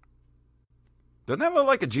 Doesn't that look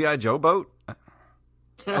like a G.I. Joe boat?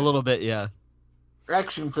 A little bit, yeah.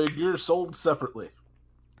 Action figures sold separately.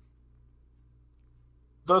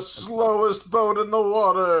 The slowest boat in the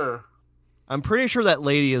water. I'm pretty sure that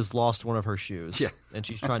lady has lost one of her shoes. Yeah. And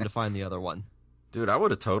she's trying to find the other one. Dude, I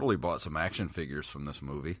would have totally bought some action figures from this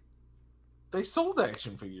movie. They sold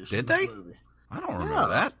action figures Did from they? this movie. I don't remember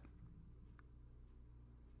that.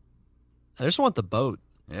 I just want the boat.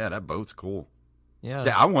 Yeah, that boat's cool. Yeah.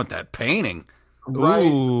 I want that painting. Right.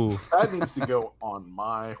 Ooh. That needs to go on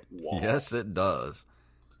my wall. Yes, it does.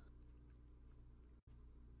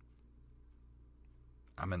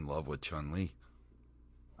 I'm in love with Chun-Li.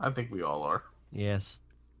 I think we all are. Yes.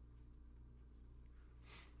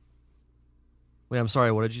 Wait, I'm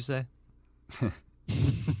sorry. What did you say?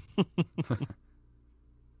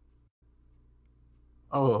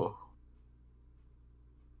 Oh.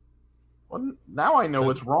 Well, now I know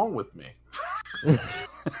what's wrong with me. I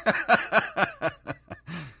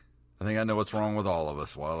think I know what's wrong with all of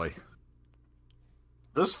us, Wally.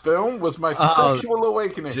 This film was my sexual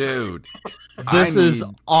awakening. Dude. This is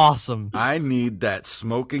awesome. I need that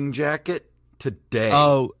smoking jacket today.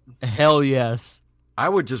 Oh, hell yes. I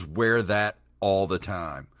would just wear that all the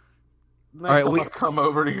time. Next All right, time I come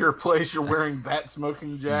over to your place, you're wearing that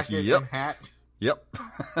smoking jacket Yep. and hat. Yep.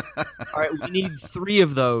 All right, we need 3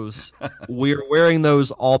 of those. We're wearing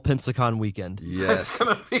those all Pensacon weekend. Yes. That's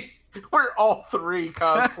gonna be We're all three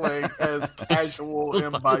cosplaying as casual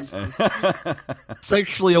M. Bison.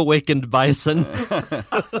 Sexually awakened bison.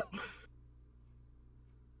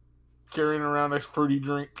 Carrying around a fruity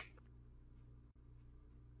drink.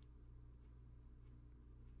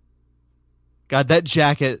 God, that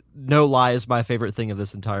jacket, no lie, is my favorite thing of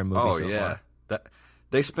this entire movie. Oh, so yeah. far.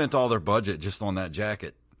 They spent all their budget just on that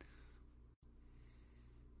jacket.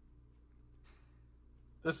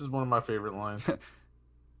 This is one of my favorite lines.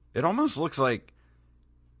 It almost looks like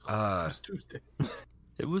It was Tuesday.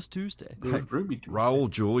 It was Tuesday. It was Ruby Tuesday. Raul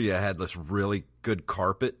Julia had this really good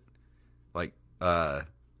carpet, like a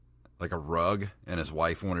rug, and his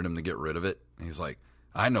wife wanted him to get rid of it. And he's like,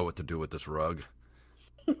 I know what to do with this rug.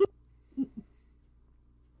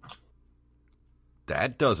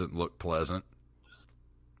 That doesn't look pleasant.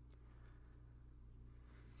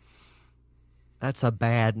 That's a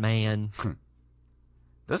bad man.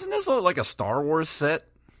 Doesn't this look like a Star Wars set?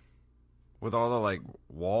 With all the, like,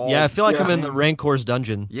 walls? Yeah, I feel like I'm in the Rancor's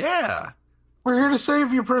dungeon. Yeah. We're here to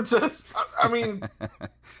save you, princess. I mean...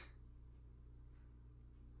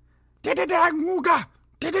 Dididagmuga!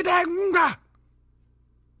 Dididagmuga!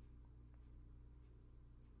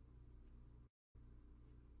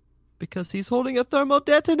 Because he's holding a thermal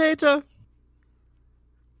detonator.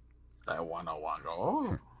 I wanna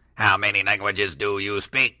go. How many languages do you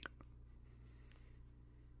speak?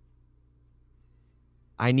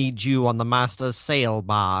 I need you on the master's sail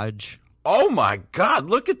barge. Oh my God,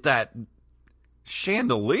 look at that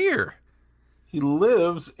chandelier. He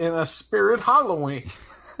lives in a spirit Halloween.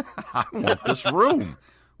 I want this room.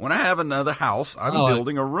 When I have another house, I'm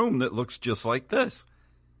building a room that looks just like this.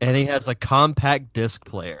 And he has a compact disc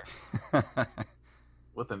player.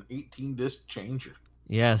 With an 18-disc changer.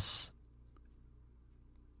 Yes.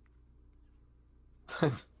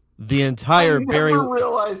 The entire I Barry... never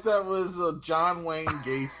realized that was a John Wayne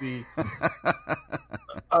Gacy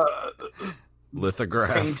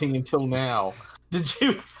lithograph painting until now. Did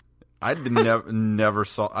you? I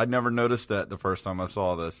never noticed that the first time I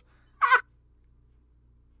saw this.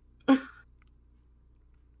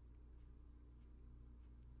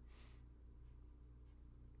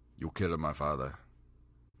 You killed my father.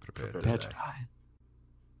 Prepare to die.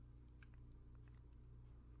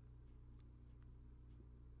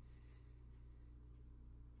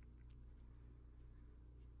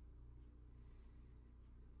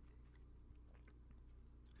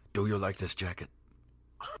 Do you like this jacket?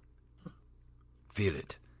 Feel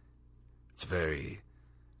it. It's very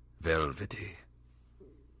velvety.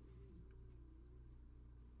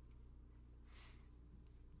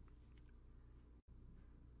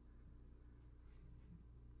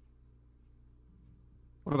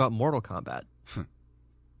 What about Mortal Kombat?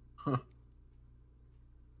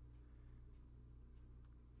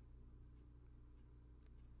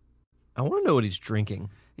 I want to know what he's drinking.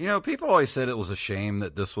 You know, people always said it was a shame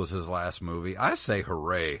that this was his last movie. I say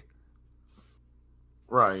hooray.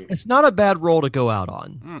 Right. It's not a bad role to go out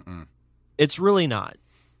on. Mm-mm. It's really not.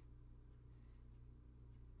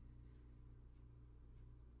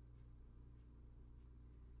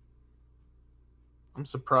 I'm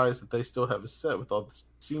surprised that they still have a set with all the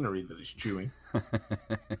scenery that he's chewing.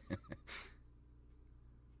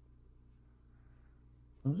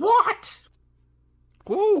 What?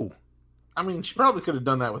 Ooh. I mean, she probably could have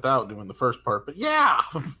done that without doing the first part, but yeah.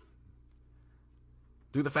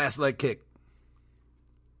 Do the fast leg kick.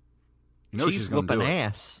 You know she's going to whooping do it.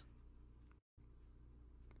 ass.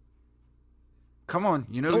 Come on,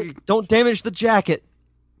 you know Don't damage the jacket.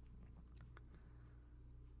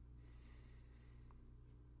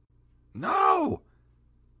 No.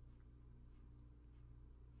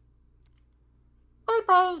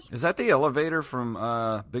 Bye-bye. Is that the elevator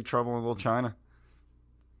from Big Trouble in Little China?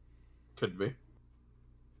 Could be.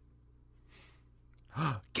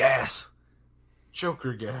 Gas.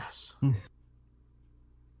 Joker gas.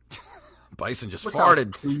 Bison just Look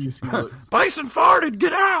farted. how pleased he looks. Bison farted.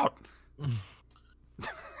 Get out.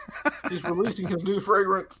 He's releasing his new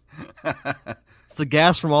fragrance. It's the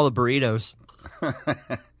gas from all the burritos. Guys,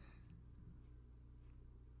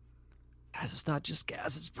 it's not just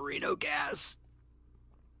gas, it's burrito gas.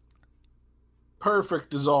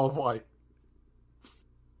 Perfect dissolve white.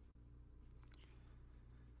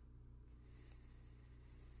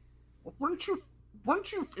 Weren't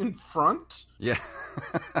you in front? Yeah.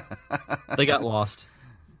 They got lost.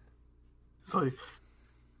 It's like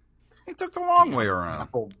He took the long way around.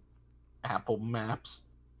 Apple Maps.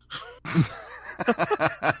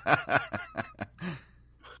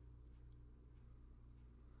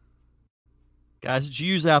 Guys, did you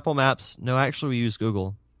use Apple Maps? No, actually, we use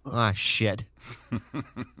Google. Ah, shit.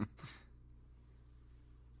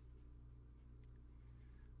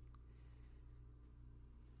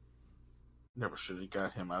 Never should have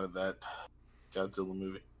got him out of that Godzilla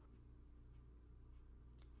movie.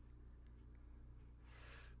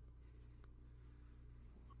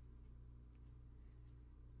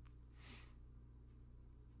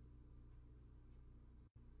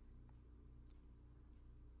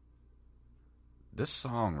 This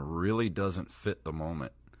song really doesn't fit the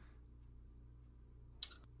moment.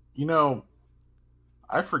 You know,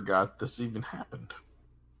 I forgot this even happened.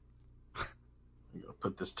 I'm going to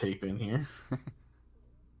put this tape in here.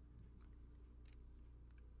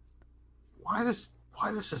 Why does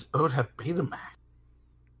this boat have Betamax?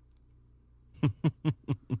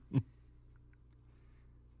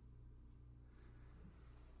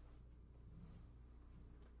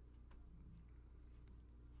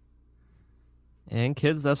 And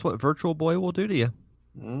kids, that's what Virtual Boy will do to you.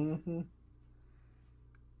 Mm-hmm.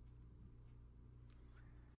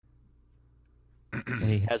 And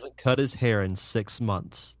he hasn't cut his hair in 6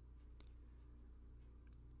 months.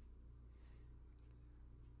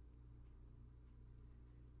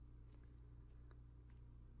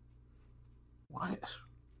 What?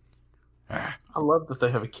 I love that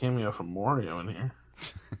they have a cameo from Mario in here.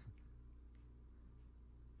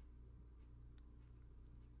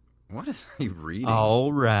 What is he reading?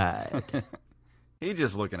 All right. He's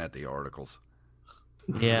just looking at the articles.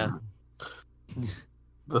 Yeah.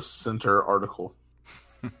 The center article.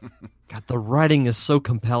 God, the writing is so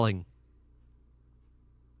compelling.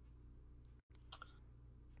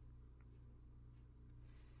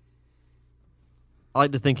 I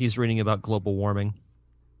like to think he's reading about global warming.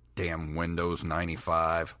 Damn Windows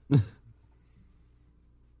 95.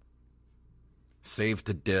 Save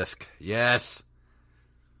to disk. Yes.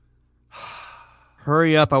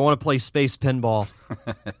 Hurry up, I want to play space pinball.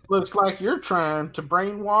 Looks like you're trying to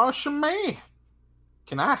brainwash me.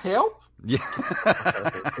 Can I help? Yeah.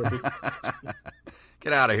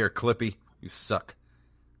 Get out of here, Clippy. You suck.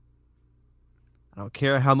 I don't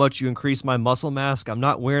care how much you increase my muscle mass. I'm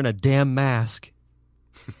not wearing a damn mask.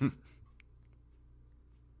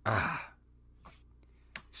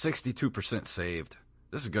 62% saved.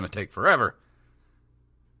 This is going to take forever.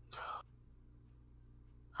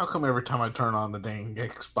 How come every time I turn on the dang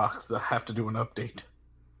Xbox, I have to do an update?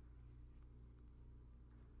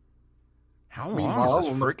 How long is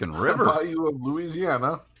this freaking river? The Bayou of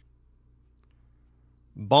Louisiana.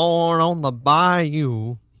 Born on the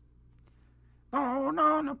bayou. Born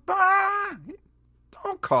on the bayou.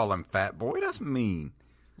 Don't call him fat boy. That's mean.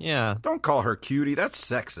 Yeah. Don't call her cutie. That's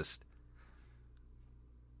sexist.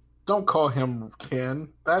 Don't call him Ken.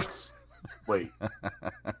 That's... Wait.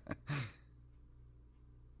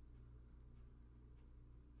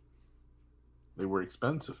 They were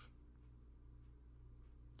expensive.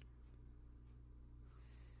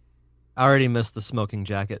 I already missed the smoking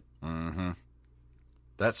jacket. Mm-hmm.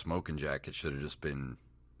 That smoking jacket should have just been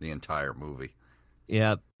the entire movie.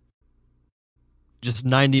 Yeah. Just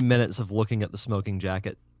 90 minutes of looking at the smoking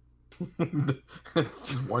jacket. It's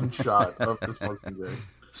just one shot of the smoking jacket.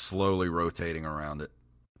 Slowly rotating around it.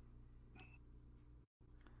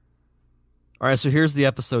 All right, so here's the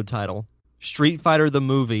episode title. Street Fighter the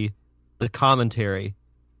Movie, the commentary,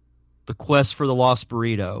 the quest for the lost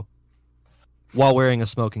burrito, while wearing a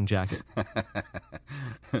smoking jacket.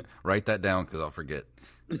 Write that down because I'll forget.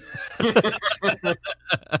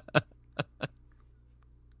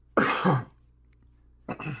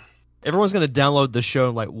 Everyone's going to download the show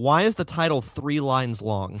and like, why is the title 3 lines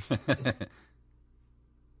long?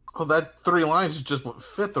 Well, that 3 lines is just what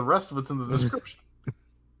fit. The rest of it's in the description.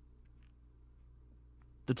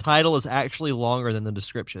 The title is actually longer than the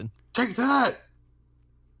description. Take that!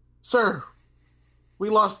 Sir, we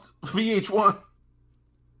lost VH1.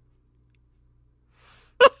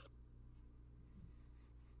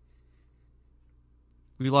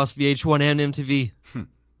 We lost VH1 and MTV. You're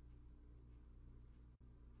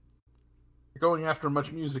going after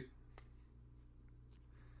much music.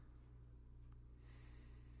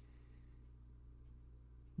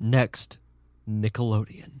 Next,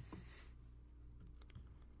 Nickelodeon.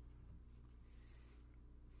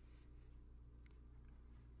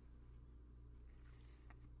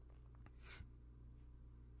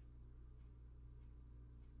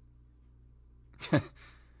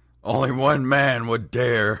 Only one man would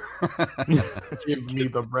dare. Give me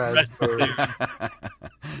the raspberry.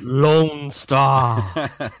 Lone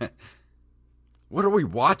Star. What are we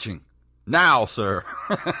watching? Now, sir.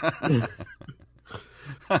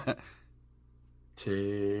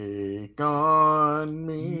 Take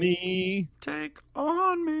on me. Take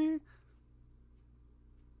on me.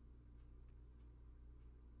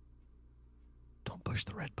 Don't push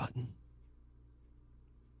the red button.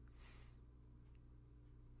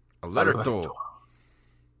 Alberto.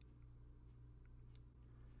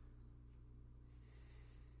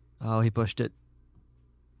 Oh, he pushed it.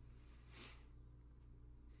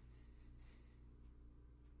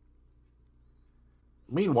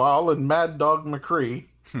 Meanwhile, in Mad Dog McCree,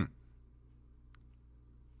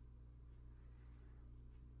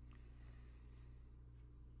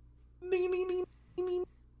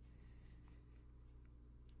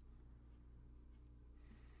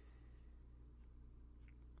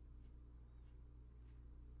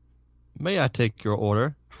 May I take your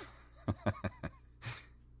order?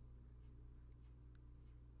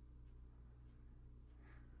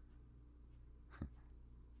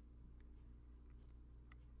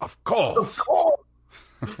 Of course.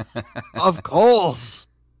 Of course.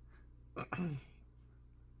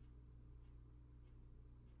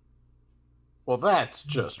 well, that's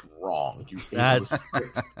just wrong.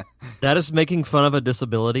 That is making fun of a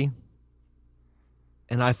disability,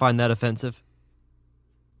 and I find that offensive.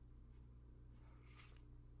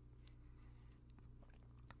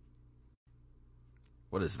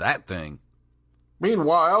 What is that thing?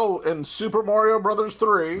 Meanwhile, in Super Mario Brothers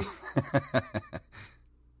 3,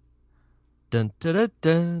 Dun, dun, dun,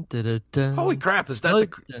 dun, dun, dun. Holy crap! Is that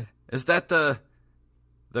the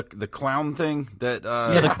clown thing that?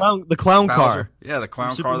 Yeah, the clown Bowser, car. Yeah, the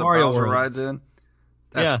clown Super car that Mario Bowser World. rides in.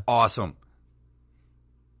 That's awesome.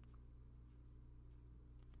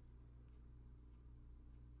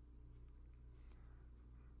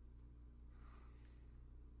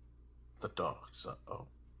 the dogs. Oh.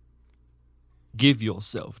 Give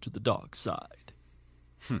yourself to the dark side.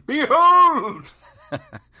 Behold!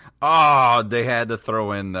 Oh, they had to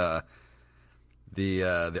throw in the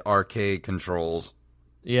arcade controls.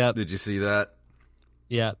 Yep. Did you see that?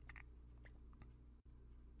 Yep.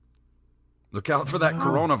 Look out for that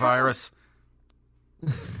coronavirus.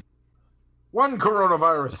 One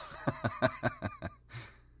coronavirus.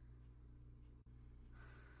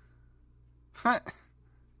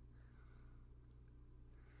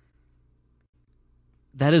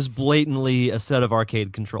 That is blatantly a set of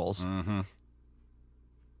arcade controls. Mm-hmm.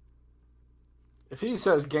 If he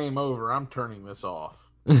says game over, I'm turning this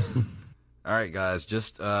off. All right, guys,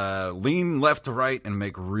 just lean left to right and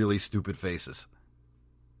make really stupid faces.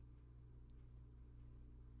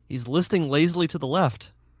 He's listing lazily to the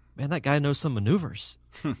left. Man, that guy knows some maneuvers.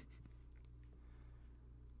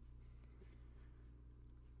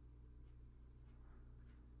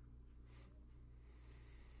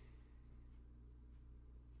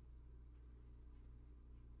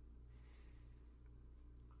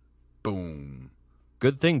 Boom.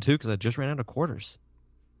 Good thing, too, because I just ran out of quarters.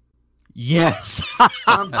 Yes!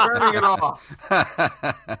 I'm turning it off.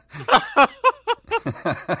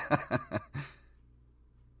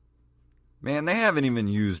 Man, they haven't even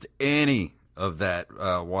used any of that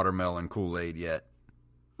watermelon Kool-Aid yet.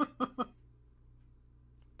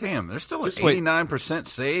 Damn, they're still at 89%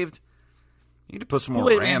 saved. You need to put some more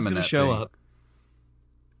Kool-Aid RAM in gonna that show thing. up.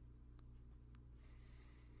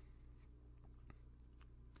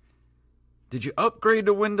 Did you upgrade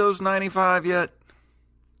to Windows 95 yet?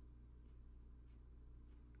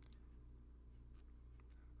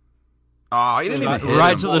 Oh, he didn't even hit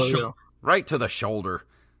right him. to the shoulder. Right to the shoulder.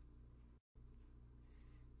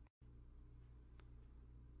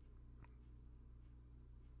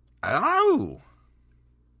 Ow!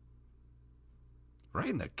 Right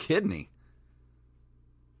in the kidney.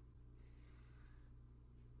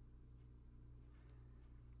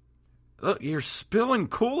 Look, you're spilling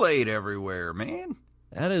Kool-Aid everywhere, man.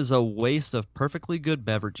 That is a waste of perfectly good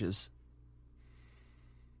beverages.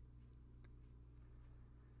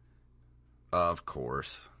 Of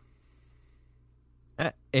course.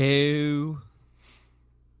 Uh-oh.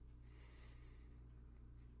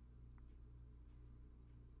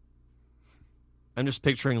 I'm just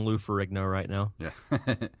picturing Lou Ferrigno right now. Yeah.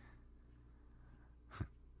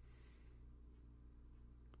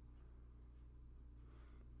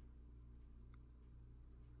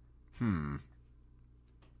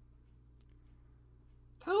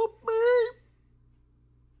 Help me.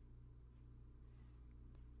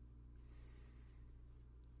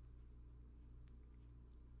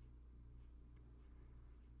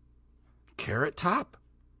 Carrot Top?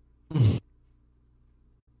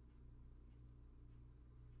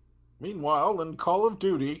 Meanwhile, in Call of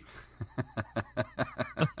Duty,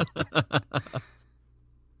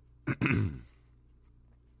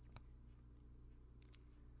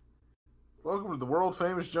 welcome to the world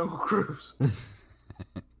famous Jungle Cruise.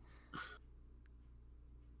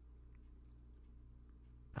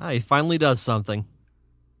 He finally does something.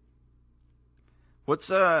 What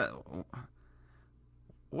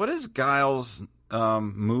is Guile's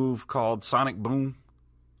move called Sonic Boom?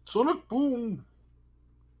 Sonic Boom.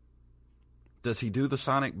 Does he do the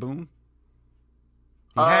Sonic Boom?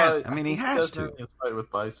 He he has does to. during his fight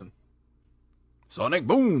with Bison. Sonic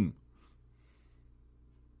Boom.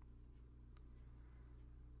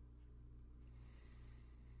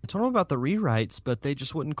 I told him about the rewrites, but they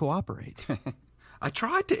just wouldn't cooperate. I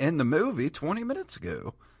tried to end the movie 20 minutes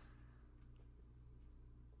ago.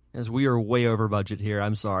 As we are way over budget here,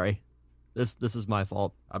 I'm sorry. This is my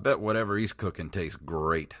fault. I bet whatever he's cooking tastes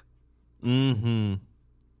great. Mm-hmm.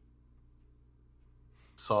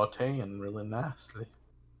 Sauteing really nicely.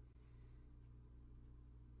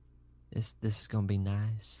 This is gonna be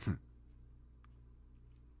nice.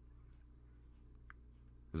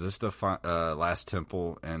 Is this the last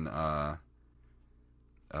temple and the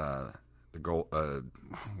gold? What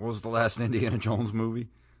was the last Indiana Jones movie?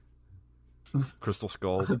 Crystal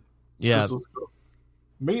Skulls. Yeah. Crystal Skull.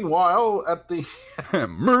 Meanwhile, at the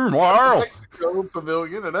Mexico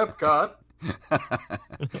Pavilion at Epcot.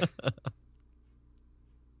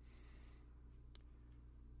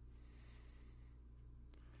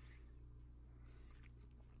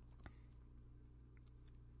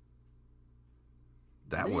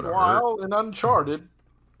 That would have hurt. Meanwhile, in Uncharted.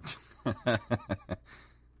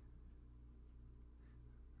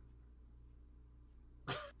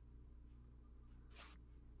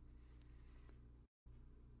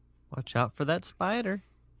 Watch out for that spider.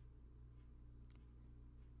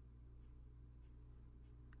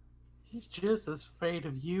 He's just as afraid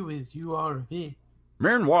of you as you are of it.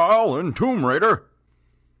 Meanwhile, in Tomb Raider.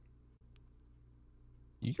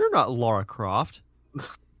 You're not Lara Croft. Is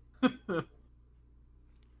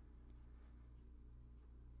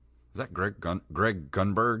that Greg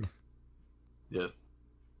Gunberg? Yes.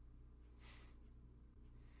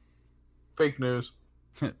 Fake news.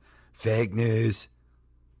 Fake news.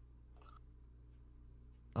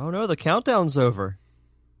 Oh no, the countdown's over.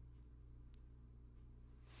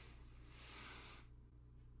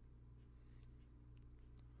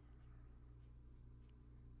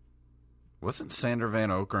 Wasn't Sander Van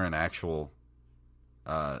Oker an actual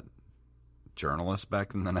journalist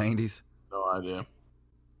back in the 90s? No idea.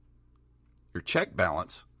 Your check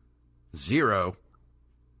balance, 0.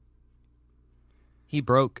 He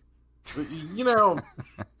broke. You know,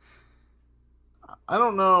 I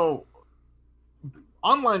don't know.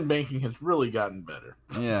 Online banking has really gotten better.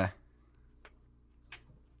 Yeah.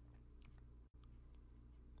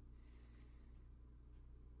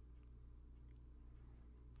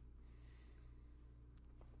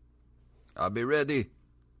 I'll be ready.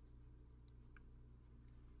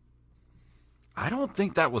 I don't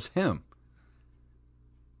think that was him.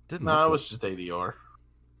 Didn't No, look it was just ADR.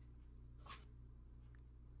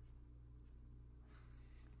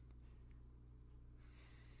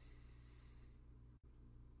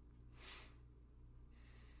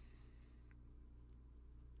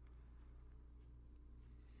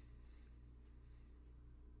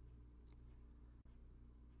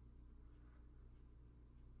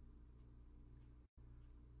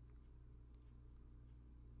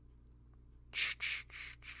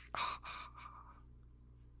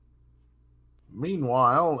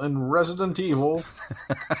 Meanwhile, in Resident Evil,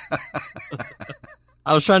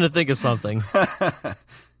 I was trying to think of something. I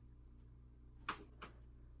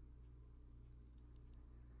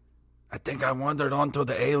think I wandered onto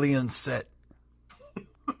the alien set.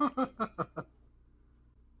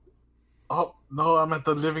 oh no, I'm at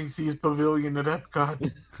the Living Seas Pavilion at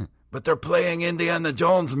Epcot. But they're playing Indiana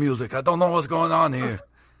Jones music. I don't know what's going on here.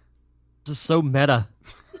 This is so meta.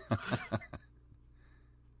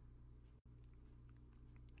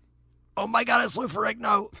 Oh my god, it's Lou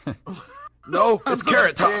Ferrigno. No, it's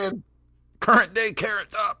Carrot Top. Current day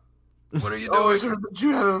Carrot Top. What are you doing? Oh, I heard that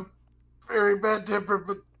you had a very bad temper,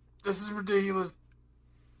 but this is ridiculous.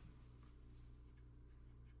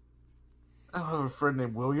 I don't have a friend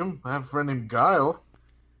named William. I have a friend named Guile.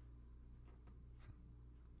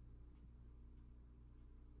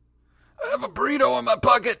 I have a burrito in my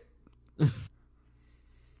pocket.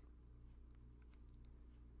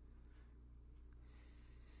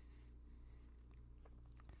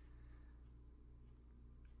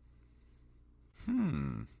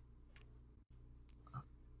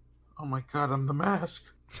 Oh my god, I'm the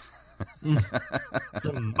mask.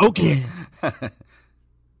 Okay.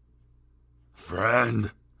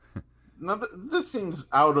 Friend. Now, this seems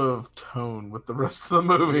out of tone with the rest of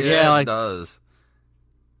the movie. Yeah, it does.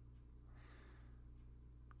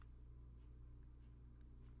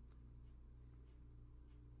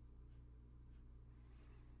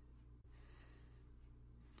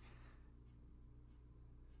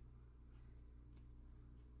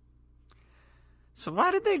 So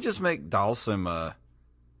why did they just make Dalsim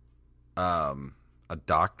a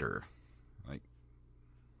doctor? Like,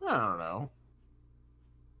 I don't know.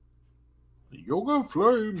 Yoga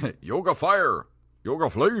flame. Yoga fire.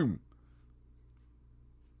 Yoga flame.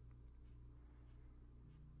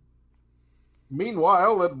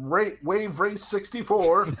 Meanwhile, at Wave Race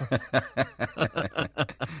 64.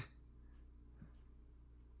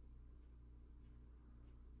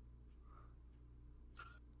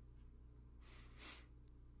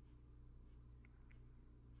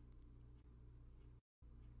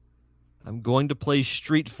 I'm going to play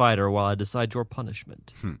Street Fighter while I decide your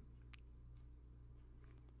punishment.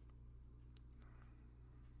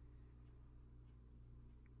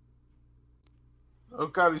 Oh,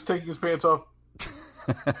 God, he's taking his pants off.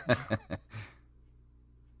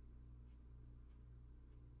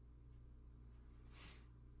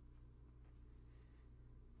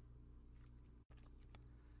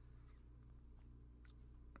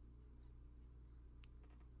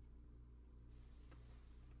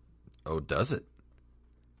 Oh, does it?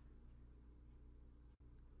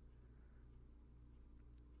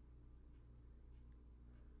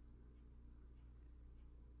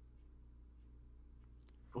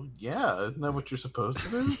 Well, yeah, isn't that what you're supposed to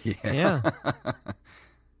do? Yeah.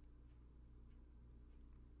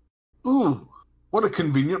 Ooh, what a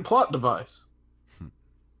convenient plot device.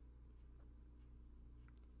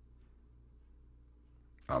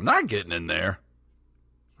 I'm not getting in there.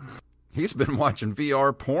 He's been watching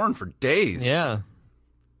VR porn for days. Yeah.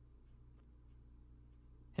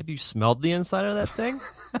 Have you smelled the inside of that thing?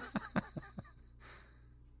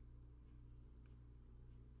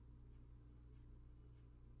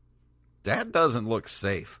 That doesn't look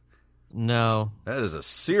safe. No. That is a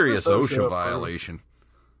serious That's OSHA OSHA violation.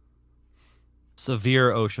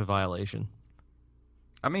 Severe OSHA violation.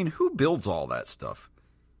 I mean, who builds all that stuff?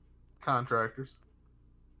 Contractors.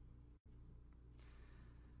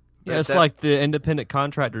 Yeah, it's like the independent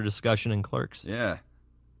contractor discussion in Clerks. Yeah.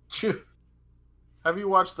 Phew. Have you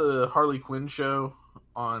watched the Harley Quinn show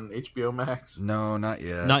on HBO Max? No, not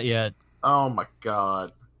yet. Not yet. Oh my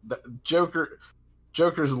God.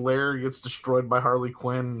 Joker's lair gets destroyed by Harley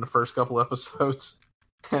Quinn in the first couple episodes.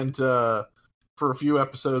 And for a few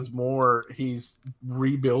episodes more, he's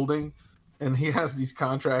rebuilding. And he has these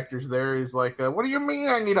contractors there. He's like, what do you mean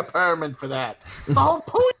I need a permit for that? The whole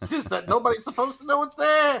point is that nobody's supposed to know it's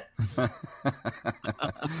there.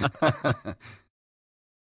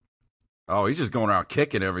 Oh, he's just going around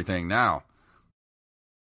kicking everything now.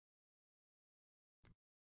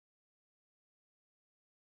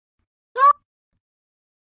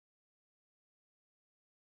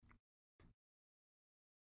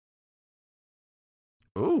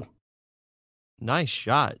 Ooh. Nice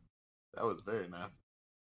shot. That was very nice.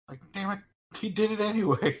 Like, damn it, he did it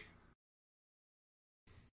anyway.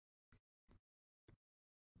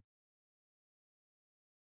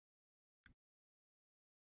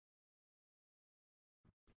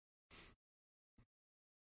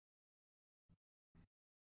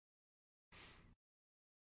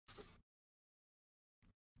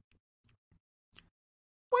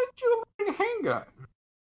 Why'd you like a handgun?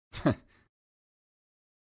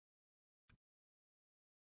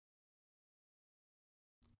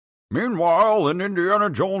 Meanwhile, in Indiana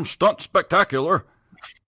Jones Stunt Spectacular.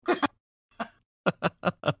 At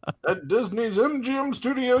Disney's MGM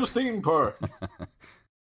Studios theme park.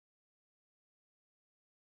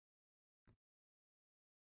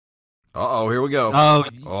 Uh-oh, here we go. Oh,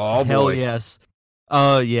 hell boy. yes.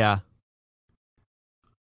 Oh, yeah.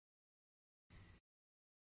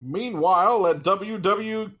 Meanwhile, at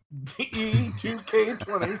WWE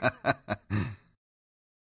 2K20.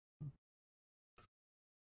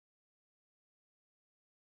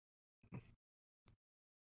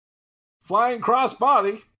 Flying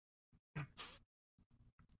crossbody.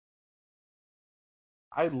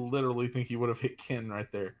 I literally think he would have hit Ken right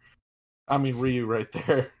there. I mean, Ryu right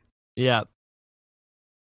there. Yeah.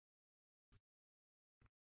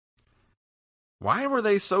 Why were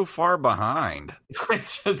they so far behind?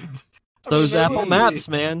 Those Apple Maps,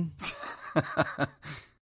 man.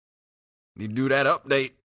 You do that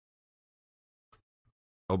update.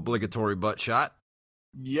 Obligatory butt shot.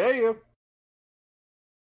 Yeah.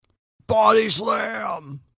 Body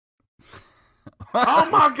slam. Oh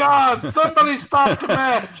my God! Somebody stop the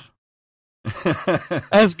match!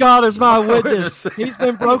 As God is my witness, he's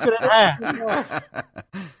been broken in half.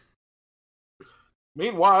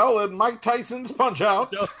 Meanwhile, in Mike Tyson's Punch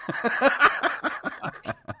Out.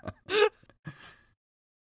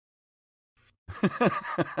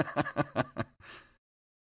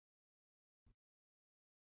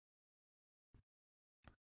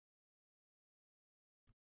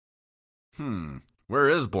 Where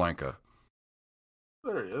is Blanca?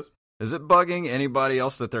 There he is. Is it bugging anybody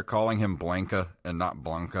else that they're calling him Blanca and not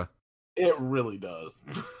Blanca? It really does.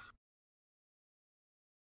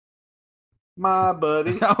 My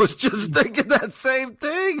buddy. I was just thinking that same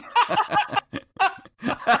thing.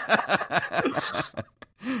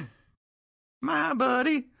 My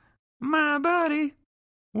buddy,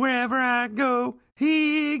 wherever I go,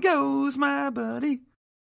 he goes, my buddy.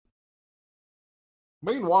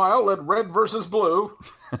 Meanwhile, at Red versus Blue.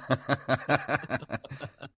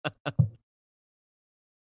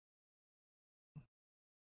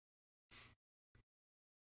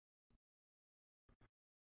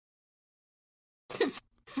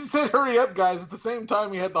 He said, hurry up, guys. At the same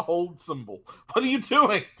time, he had the hold symbol. What are you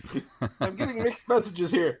doing? I'm getting mixed messages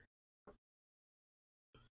here.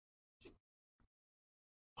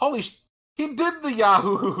 He did the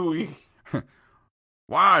Yahoo.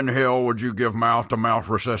 Why in hell would you give mouth-to-mouth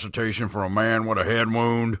resuscitation for a man with a head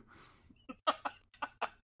wound?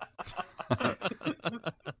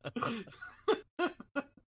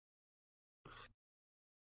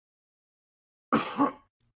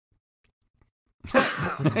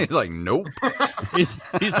 He's like, nope. He's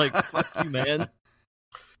like, fuck you, man.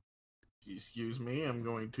 Excuse me, I'm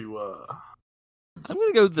going to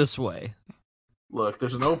go this way. Look,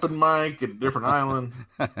 there's an open mic at a different island.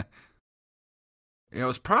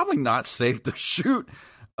 It's probably not safe to shoot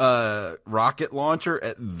a rocket launcher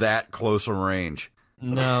at that close a range.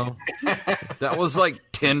 No. That was like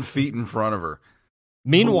 10 feet in front of her.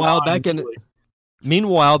 Meanwhile, back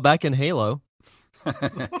in Halo.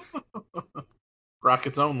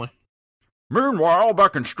 Rockets only. Meanwhile,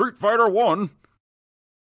 back in Street Fighter 1.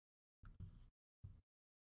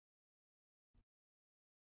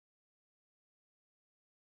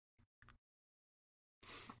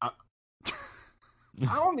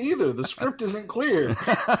 I don't either. The script isn't clear.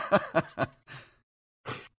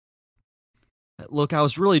 Look, I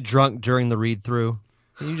was really drunk during the read-through.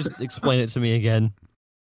 Can you just explain it to me again?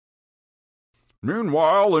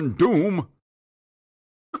 Meanwhile, in Doom.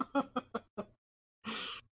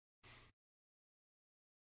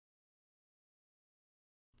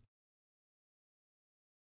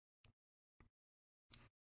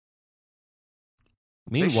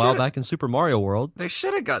 Meanwhile, back in Super Mario World. They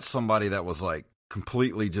should have got somebody that was like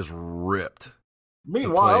completely just ripped.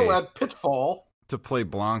 Meanwhile, at Pitfall. To play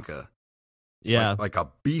Blanca. Yeah. Like a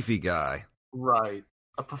beefy guy. Right.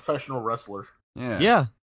 A professional wrestler. Yeah. Yeah.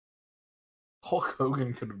 Hulk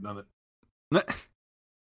Hogan could have done it.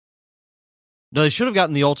 No, they should have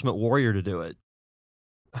gotten the Ultimate Warrior to do it.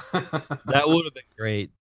 That would have been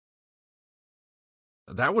great.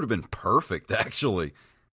 That would have been perfect, actually.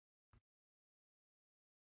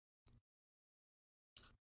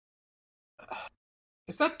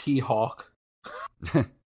 Is that T-Hawk?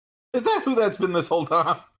 Is that who that's been this whole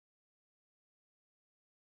time?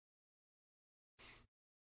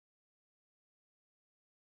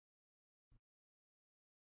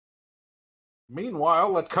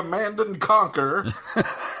 Meanwhile, at Command and Conquer.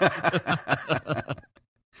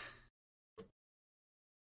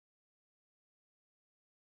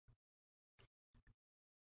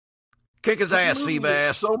 Kick his ass,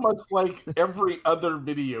 Seabass. So much like every other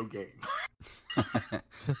video game.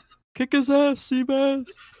 Kick his ass, Seabass.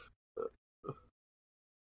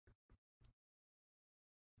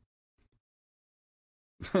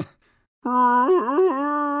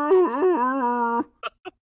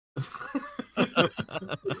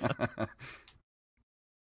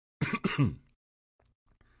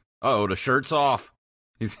 Oh, the shirt's off.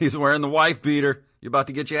 He's wearing the wife beater. You about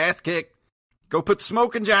to get your ass kicked. Go put the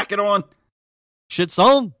smoking jacket on. Shit's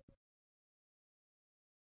on.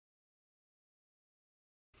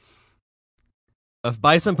 If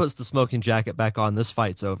Bison puts the smoking jacket back on, this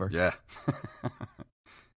fight's over. Yeah.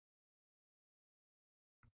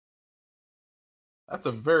 That's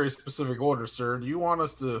a very specific order, sir. Do you want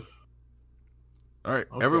us to... All right,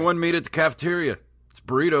 Okay. Everyone meet at the cafeteria. It's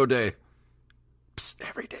burrito day. Psst,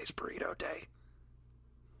 every day's burrito day.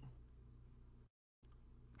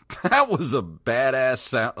 That was a badass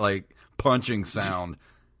sound, like punching sound.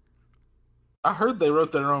 I heard they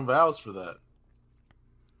wrote their own vows for that.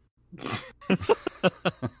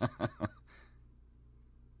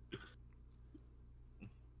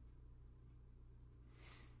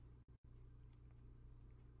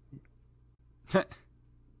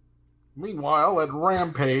 Meanwhile, at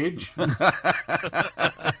Rampage.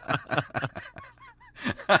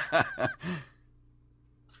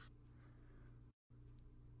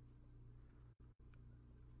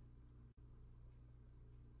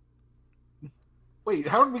 Wait,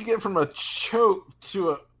 how did we get from a choke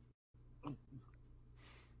to a...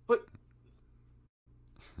 What?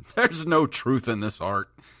 There's no truth in this art.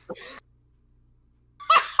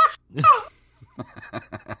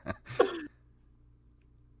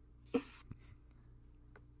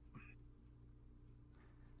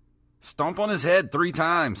 Stomp on his head 3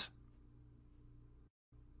 times.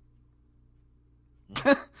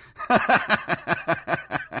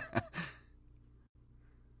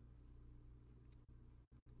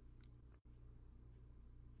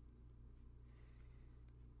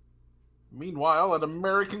 Meanwhile, at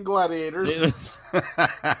American Gladiators.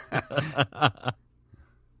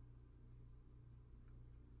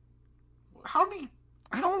 How do you...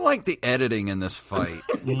 I don't like the editing in this fight.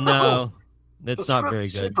 No, it's not very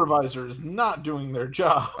good. The supervisor is not doing their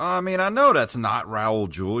job. I mean, I know that's not Raul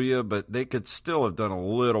Julia, but they could still have done a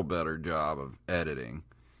little better job of editing.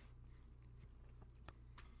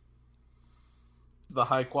 The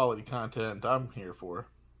high quality content I'm here for.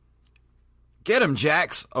 Get him,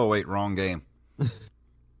 Jax. Oh, wait, wrong game.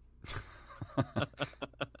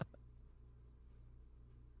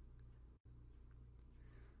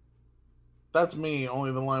 That's me.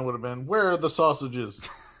 Only the line would have been, "Where are the sausages?"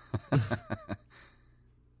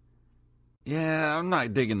 Yeah, I'm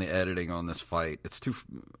not digging the editing on this fight. It's too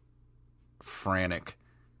frantic.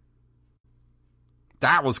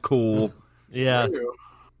 That was cool. Yeah.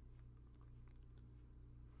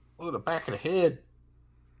 Look at the back of the head.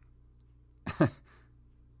 He's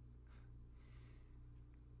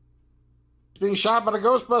being shot by the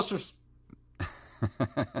Ghostbusters.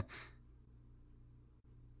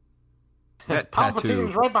 That Palpatine's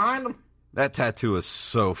tattoo, right behind him. that tattoo is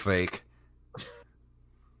so fake.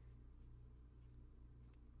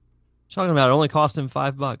 Talking about it only cost him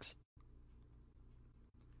 $5.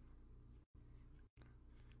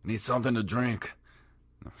 Need something to drink.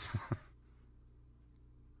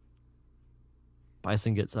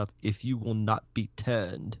 Bison gets up. If you will not be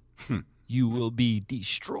turned, you will be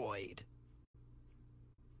destroyed.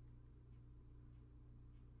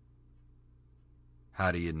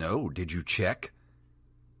 How do you know? Did you check?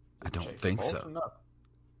 I don't think so. Do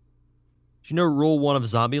you know rule 1 of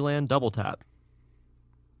Zombieland? Double tap.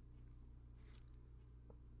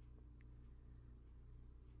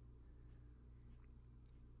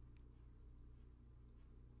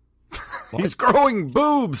 He's growing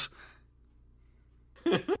boobs.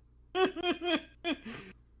 The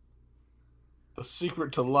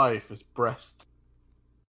secret to life is breasts.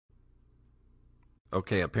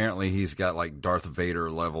 Okay, apparently he's got like Darth Vader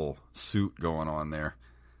level suit going on there.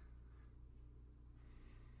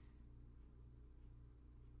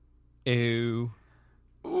 Ew.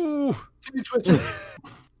 Ooh.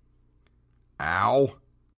 Ow.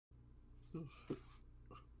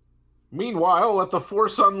 Meanwhile, at the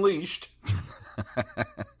Force Unleashed.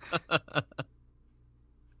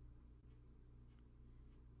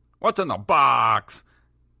 What's in the box?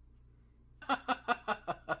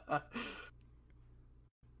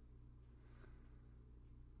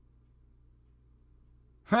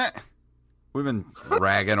 We've been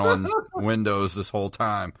ragging on Windows this whole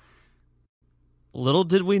time. Little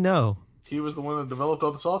did we know. He was the one that developed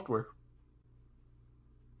all the software.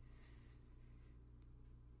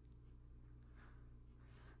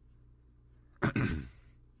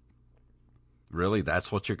 Really?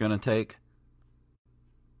 That's what you're going to take?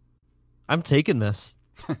 I'm taking this.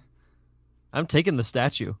 I'm taking the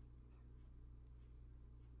statue.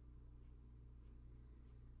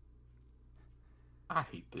 I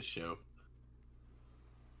hate this show.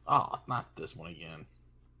 Oh, not this one again.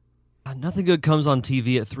 Nothing good comes on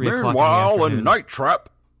TV at 3 o'clock in the Meanwhile, afternoon. in Night Trap.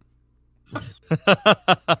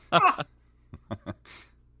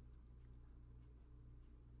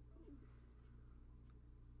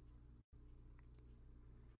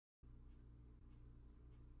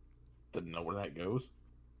 Didn't know where that goes.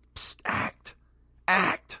 Psst, act.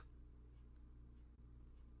 Act.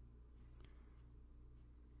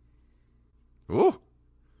 Ooh.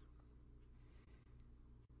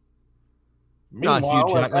 Not Hugh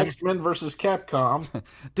Meanwhile, at Jackman. X-Men versus Capcom.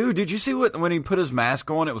 Dude, did you see when he put his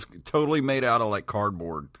mask on? It was totally made out of like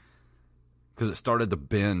cardboard because it started to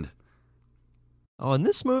bend. Oh, in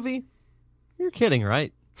this movie? You're kidding,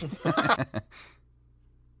 right?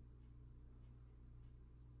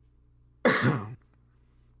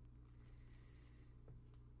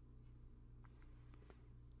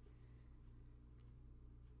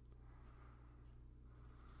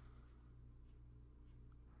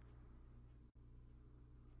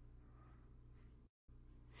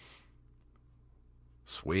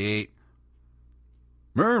 Sweet.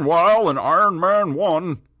 Meanwhile, in Iron Man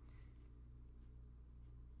 1.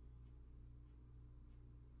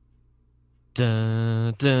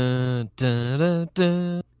 Dun, dun, dun, dun,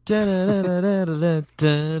 dun. Dude,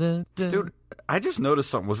 I just noticed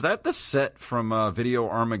something. Was that the set from Video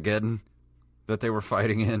Armageddon that they were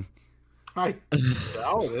fighting in? I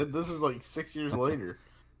doubt it. This is like 6 years later.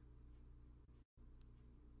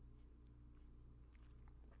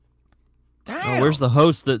 Damn. Oh, where's the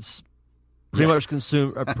host that's pretty much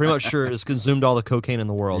sure has consumed all the cocaine in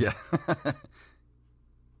the world? Yeah.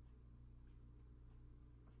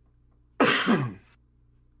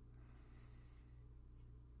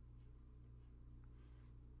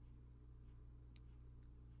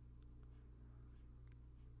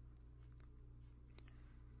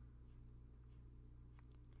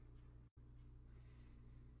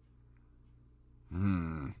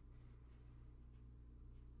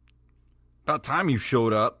 About time you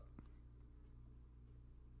showed up.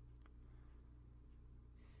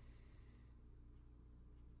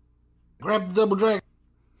 Grab the double dragon.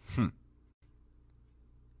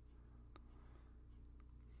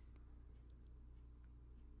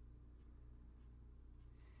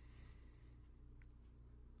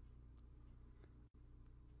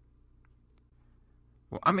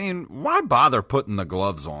 Well, I mean, why bother putting the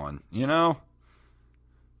gloves on, you know?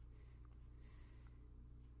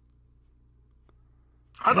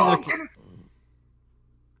 I don't get it.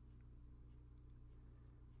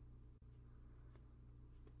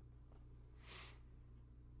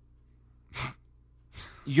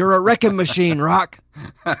 You're a wrecking machine, Rock.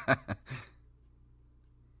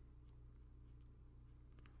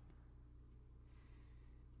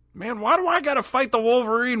 Man, why do I gotta fight the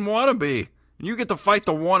Wolverine wannabe? And you get to fight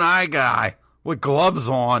the one-eye guy with gloves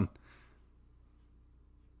on.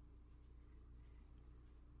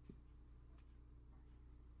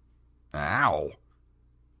 Ow.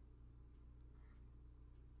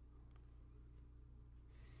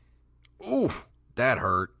 Ooh, that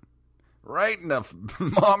hurt. Right in the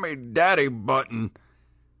mommy daddy button.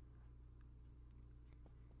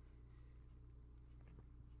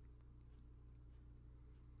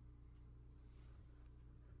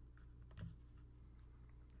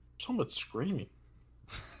 So much screaming.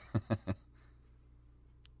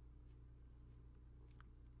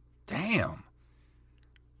 Damn.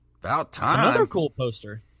 About time. Another cool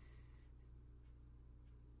poster.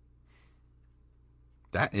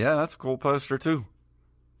 That's a cool poster too.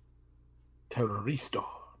 Terrorista.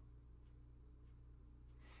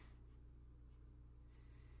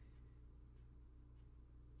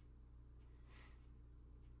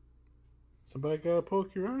 Somebody gotta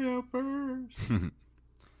poke your eye out first.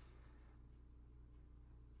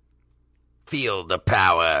 Feel the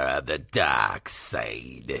power of the dark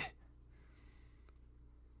side.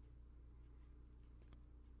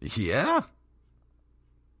 Yeah?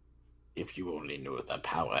 If you only knew the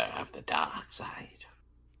power of the dark side.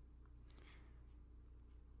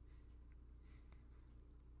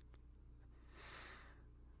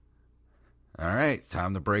 All right,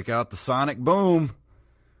 time to break out the sonic boom.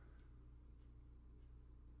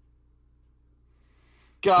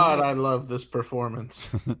 God, I love this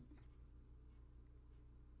performance.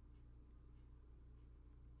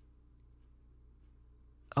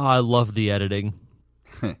 Oh, I love the editing.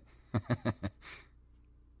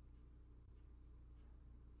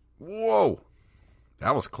 Whoa.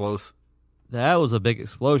 That was close. That was a big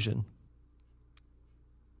explosion.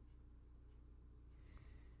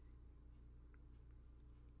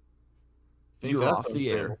 You're off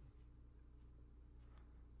the air.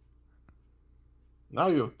 Now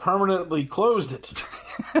you've permanently closed it.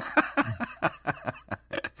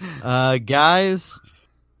 Guys,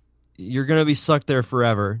 you're going to be stuck there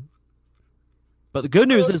forever. But the good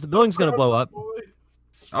news is the building's going to blow up.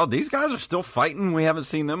 Oh, these guys are still fighting? We haven't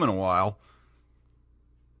seen them in a while.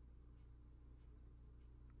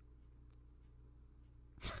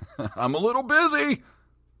 I'm a little busy.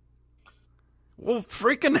 Well,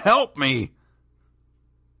 freaking help me.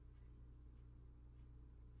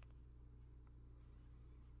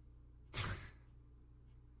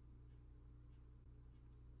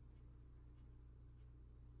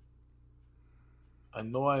 I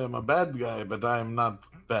know I am a bad guy, but I am not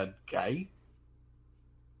a bad guy.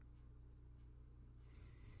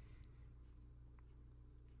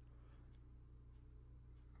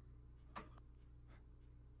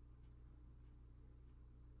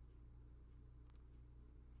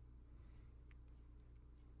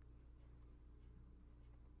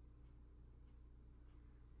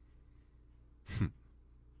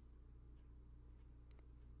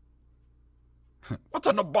 What's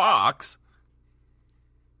in the box?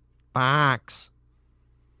 Box.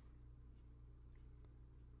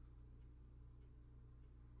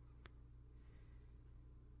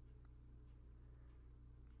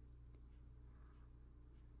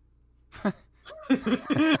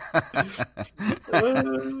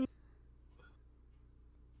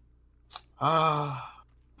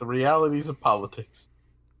 The realities of politics.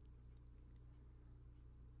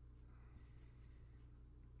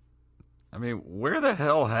 I mean, where the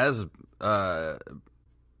hell has what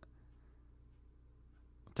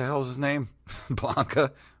the hell's his name?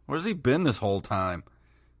 Blanca? Where's he been this whole time?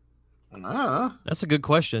 That's a good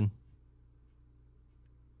question.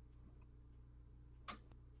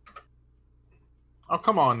 Oh,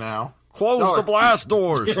 come on now. Close the blast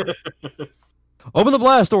doors. Open the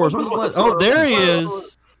blast doors. Oh, there he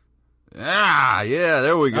is. Yeah,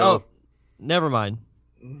 there we go. Oh, never mind.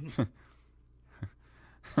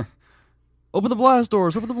 Open the blast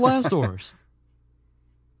doors. Open the blast doors.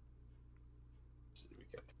 We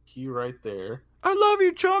got the key right there. I love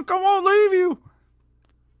you, Chunk. I won't leave you.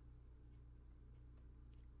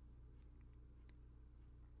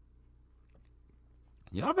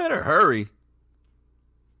 Y'all better hurry.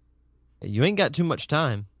 You ain't got too much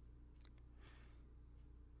time.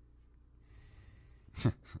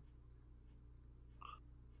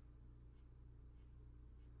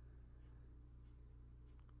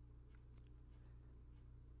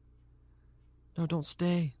 No, don't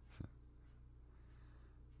stay.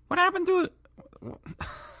 What happened to it?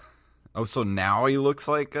 Oh, so now he looks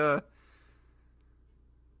like Sagat?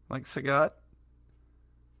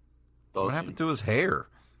 What happened to his hair?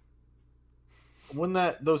 When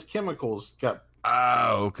those chemicals got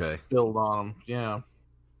okay, spilled on him, yeah.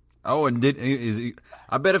 Oh, and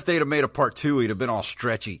I bet if they'd have made a part 2, he'd have been all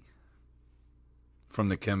stretchy from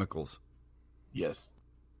the chemicals. Yes.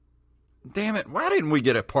 Damn it! Why didn't we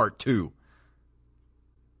get a part 2?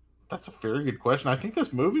 That's a very good question. I think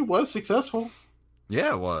this movie was successful.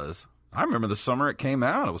 Yeah, it was. I remember the summer it came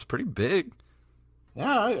out. It was pretty big.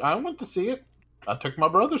 Yeah, I went to see it. I took my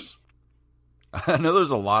brothers. I know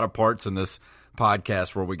there's a lot of parts in this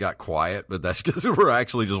podcast where we got quiet, but that's because we're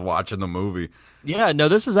actually just watching the movie. Yeah, no,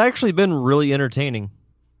 this has actually been really entertaining.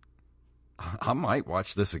 I might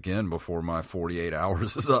watch this again before my 48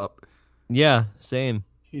 hours is up. Yeah, same.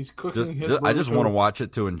 He's cooking I just want to watch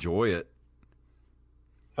it to enjoy it.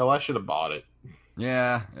 Hell, I should have bought it.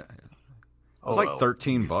 Yeah. It was like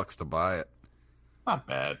 $13 to buy it. Not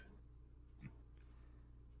bad.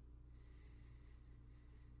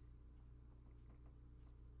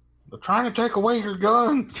 They're trying to take away your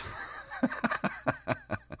guns.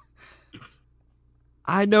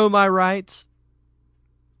 I know my rights.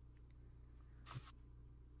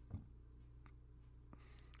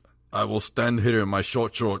 I will stand here in my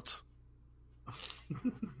short shorts.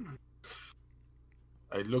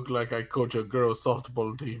 I look like I coach a girls'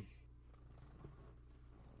 softball team.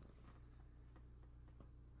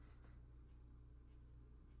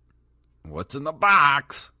 What's in the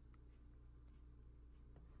box?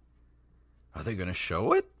 Are they going to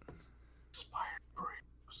show it? Inspired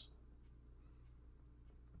Brews.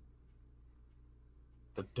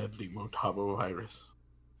 The deadly Motabo virus.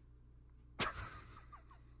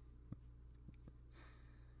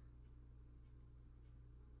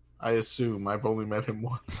 I assume I've only met him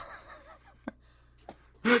once.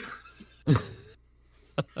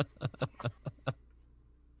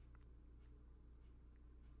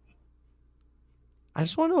 I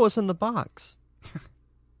just want to know what's in the box.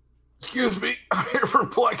 Excuse me, I'm here for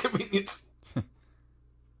polite convenience.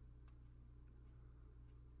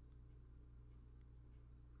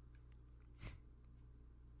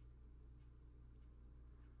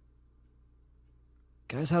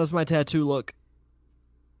 Guys, how does my tattoo look?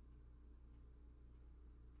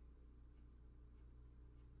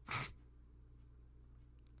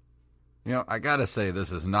 You know, I gotta say,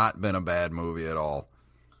 this has not been a bad movie at all.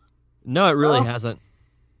 No, it really hasn't.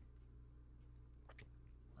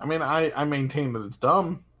 I mean, I maintain that it's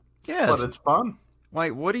dumb. Yeah, but it's fun.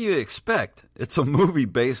 Like, what do you expect? It's a movie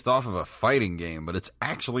based off of a fighting game, but it's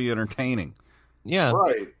actually entertaining. Yeah.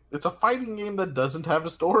 Right. It's a fighting game that doesn't have a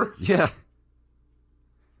story. Yeah.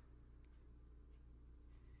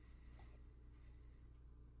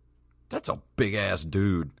 That's a big-ass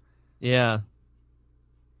dude. Yeah.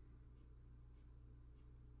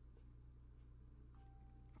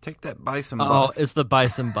 Take that bison bucks. Oh, it's the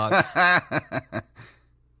bison bucks.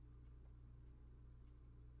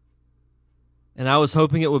 And I was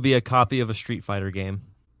hoping it would be a copy of a Street Fighter game.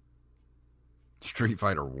 Street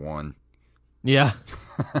Fighter 1. Yeah.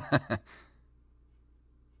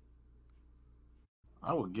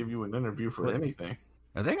 I will give you an interview for anything.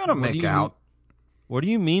 Are they going to make out? What do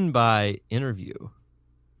you mean by interview?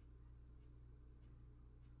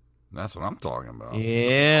 That's what I'm talking about.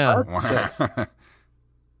 Yeah.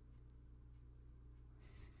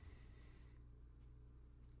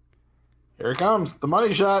 Here it comes. The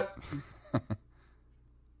money shot.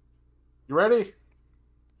 You ready?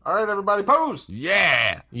 All right, everybody, pose.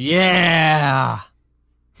 Yeah. Yeah.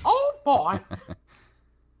 Oh, boy.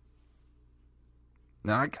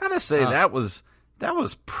 Now, I gotta say, that was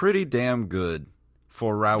pretty damn good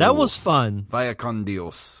for Raul. That was fun. Vaya con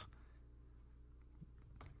Dios.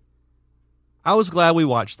 I was glad we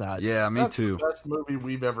watched that. Yeah, me too. The best movie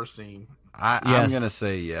we've ever seen. I'm going to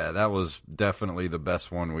say, yeah, that was definitely the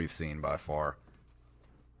best one we've seen by far.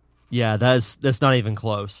 Yeah, that's not even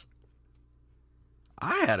close.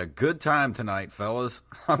 I had a good time tonight, fellas.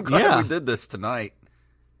 I'm glad we did this tonight.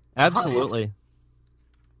 Absolutely.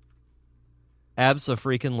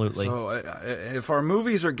 Abso-freaking-lutely. So, if our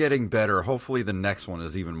movies are getting better, hopefully the next one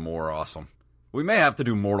is even more awesome. We may have to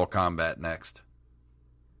do Mortal Kombat next.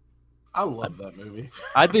 I love that movie.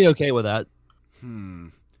 I'd be okay with that.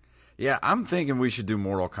 Yeah, I'm thinking we should do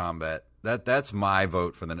Mortal Kombat. That's my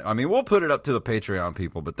vote for the. I mean, we'll put it up to the Patreon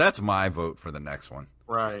people, but that's my vote for the next one.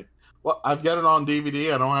 Right. Well, I've got it on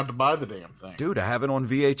DVD. I don't have to buy the damn thing. Dude, I have it on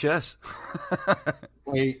VHS.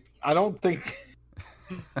 Wait, I don't think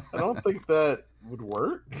that would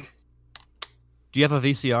work. Do you have a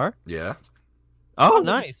VCR? Yeah. Oh,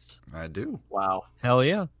 nice. I do. Wow. Hell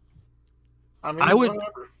yeah. I mean,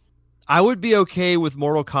 I would be okay with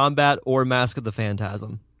Mortal Kombat or Mask of the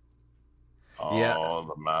Phantasm. Oh, yeah.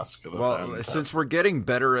 The Mask of the Phantasm. Since we're getting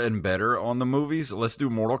better and better on the movies, let's do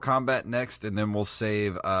Mortal Kombat next, and then we'll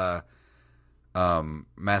save Mask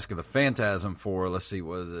of the Phantasm for, let's see,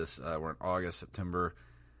 what is this? We're in August, September.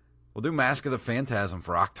 We'll do Mask of the Phantasm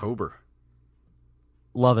for October.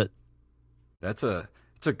 Love it. It's a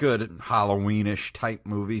good Halloween-ish type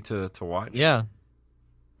movie to watch. Yeah.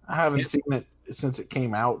 I haven't seen it since it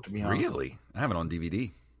came out, to be honest. Really? I have it on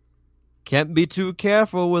DVD. Can't be too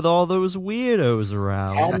careful with all those weirdos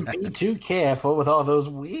around. Can't be too careful with all those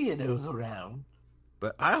weirdos around.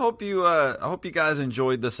 But I hope you guys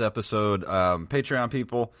enjoyed this episode. Patreon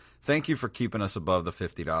people, thank you for keeping us above the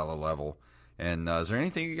 $50 level. And is there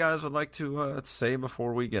anything you guys would like to say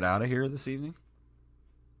before we get out of here this evening?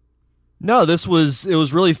 No, it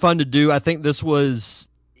was really fun to do. I think this was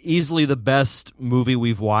easily the best movie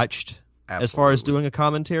we've watched. Absolutely. As far as doing a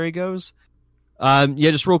commentary goes.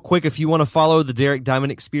 Just real quick, if you want to follow the Derek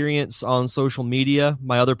Diamond Experience on social media,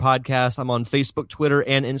 my other podcast, I'm on Facebook, Twitter,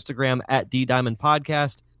 and Instagram at DDiamond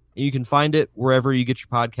Podcast. And you can find it wherever you get your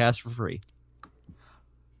podcast for free.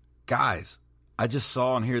 Guys, I just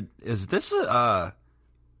saw on here, is this in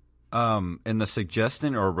the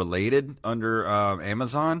suggestion or related under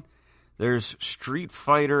Amazon? There's Street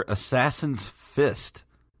Fighter Assassin's Fist.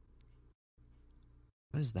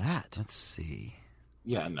 What is that? Let's see.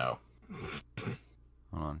 Yeah, no.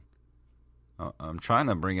 Hold on. Oh, I'm trying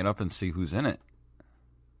to bring it up and see who's in it.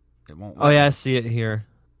 It won't. Oh, yeah, I see it here.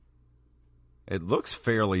 It looks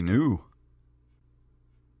fairly new.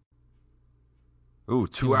 Ooh,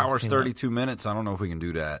 2 hours, 32 minutes. I don't know if we can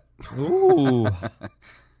do that. Ooh.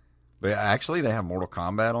 But actually, they have Mortal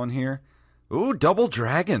Kombat on here. Ooh, Double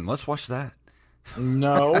Dragon. Let's watch that.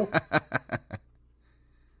 No.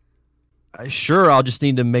 Sure, I'll just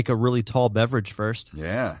need to make a really tall beverage first.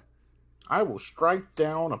 Yeah. I will strike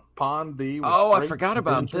down upon thee. Oh, I forgot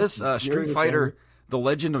about this. Street Fighter, The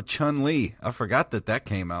Legend of Chun-Li. I forgot that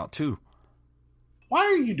came out, too. Why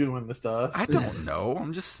are you doing this to us? I don't know.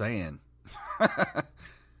 I'm just saying.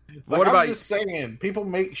 What about I'm just saying, people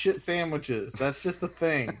make shit sandwiches. That's just a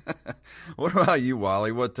thing. What about you,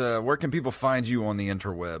 Wally? Where can people find you on the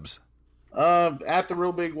interwebs? At the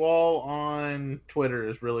Real Big Wall on Twitter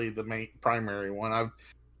is really the primary one.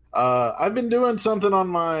 I've been doing something on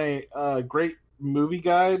my Great Movie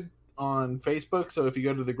Guide on Facebook. So if you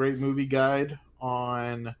go to the Great Movie Guide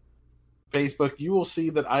on Facebook, you will see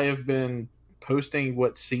that I have been posting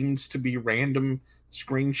what seems to be random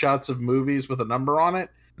screenshots of movies with a number on it.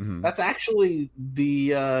 Mm-hmm. That's actually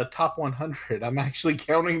the top 100. I'm actually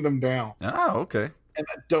counting them down. Oh, okay. And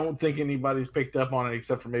I don't think anybody's picked up on it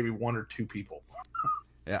except for maybe one or two people.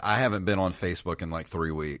 Yeah, I haven't been on Facebook in like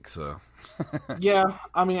 3 weeks, so. Yeah,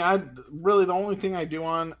 I mean, the only thing I do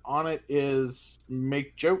on it is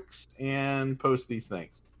make jokes and post these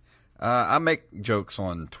things. I make jokes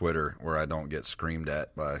on Twitter where I don't get screamed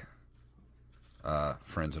at by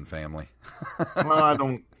friends and family. Well, I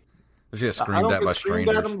don't. Just get screamed at by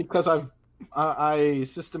strangers. At them because I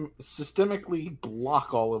systemically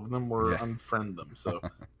block all of them or unfriend them. So.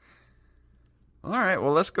 All right,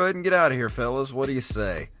 well, let's go ahead and get out of here, fellas. What do you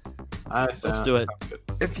say? Let's do it.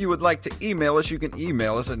 If you would like to email us, you can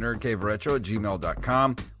email us at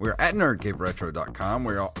nerdcaveretro@gmail.com. We're at nerdcaveretro.com.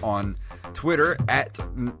 We're on Twitter at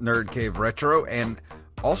nerdcaveretro. And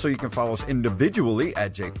Also, you can follow us individually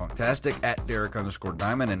at Jake Funktastic, at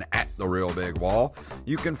Derek_Diamond, and at The Real Big Wall.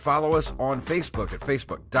 You can follow us on Facebook at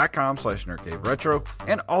facebook.com/NerdCaveRetro,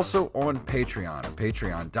 and also on Patreon at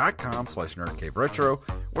patreon.com/NerdCaveRetro,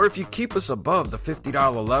 where if you keep us above the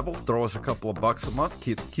 $50 level, throw us a couple of bucks a month,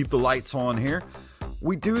 keep the lights on here.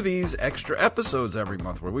 We do these extra episodes every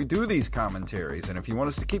month where we do these commentaries, and if you want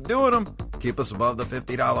us to keep doing them, keep us above the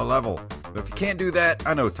 $50 level. But if you can't do that,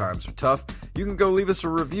 I know times are tough, you can go leave us a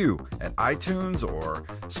review at iTunes or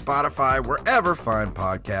Spotify, wherever fine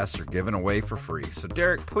podcasts are given away for free. So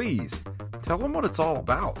Derek, please, tell them what it's all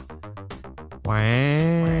about.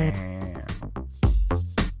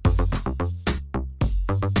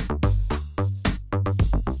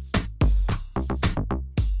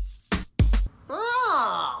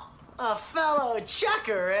 A fellow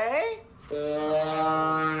chucker, eh?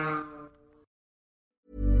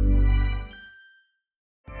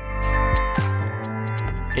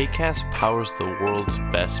 Acast powers the world's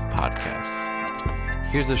best podcasts.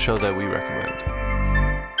 Here's a show that we recommend.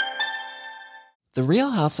 The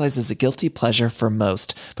Real Housewives is a guilty pleasure for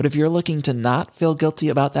most, but if you're looking to not feel guilty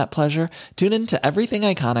about that pleasure, tune in to Everything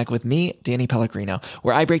Iconic with me, Danny Pellegrino,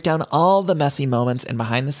 where I break down all the messy moments and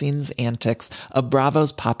behind-the-scenes antics of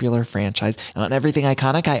Bravo's popular franchise. And on Everything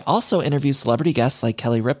Iconic, I also interview celebrity guests like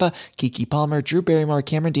Kelly Ripa, Keke Palmer, Drew Barrymore,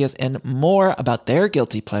 Cameron Diaz, and more about their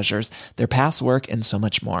guilty pleasures, their past work, and so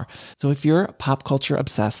much more. So if you're pop culture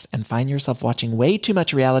obsessed and find yourself watching way too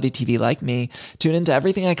much reality TV like me, tune in to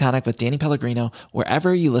Everything Iconic with Danny Pellegrino,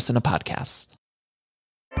 wherever you listen to podcasts.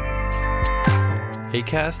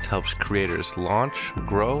 Acast helps creators launch,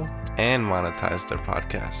 grow, and monetize their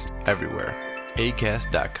podcasts everywhere.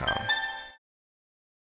 Acast.com.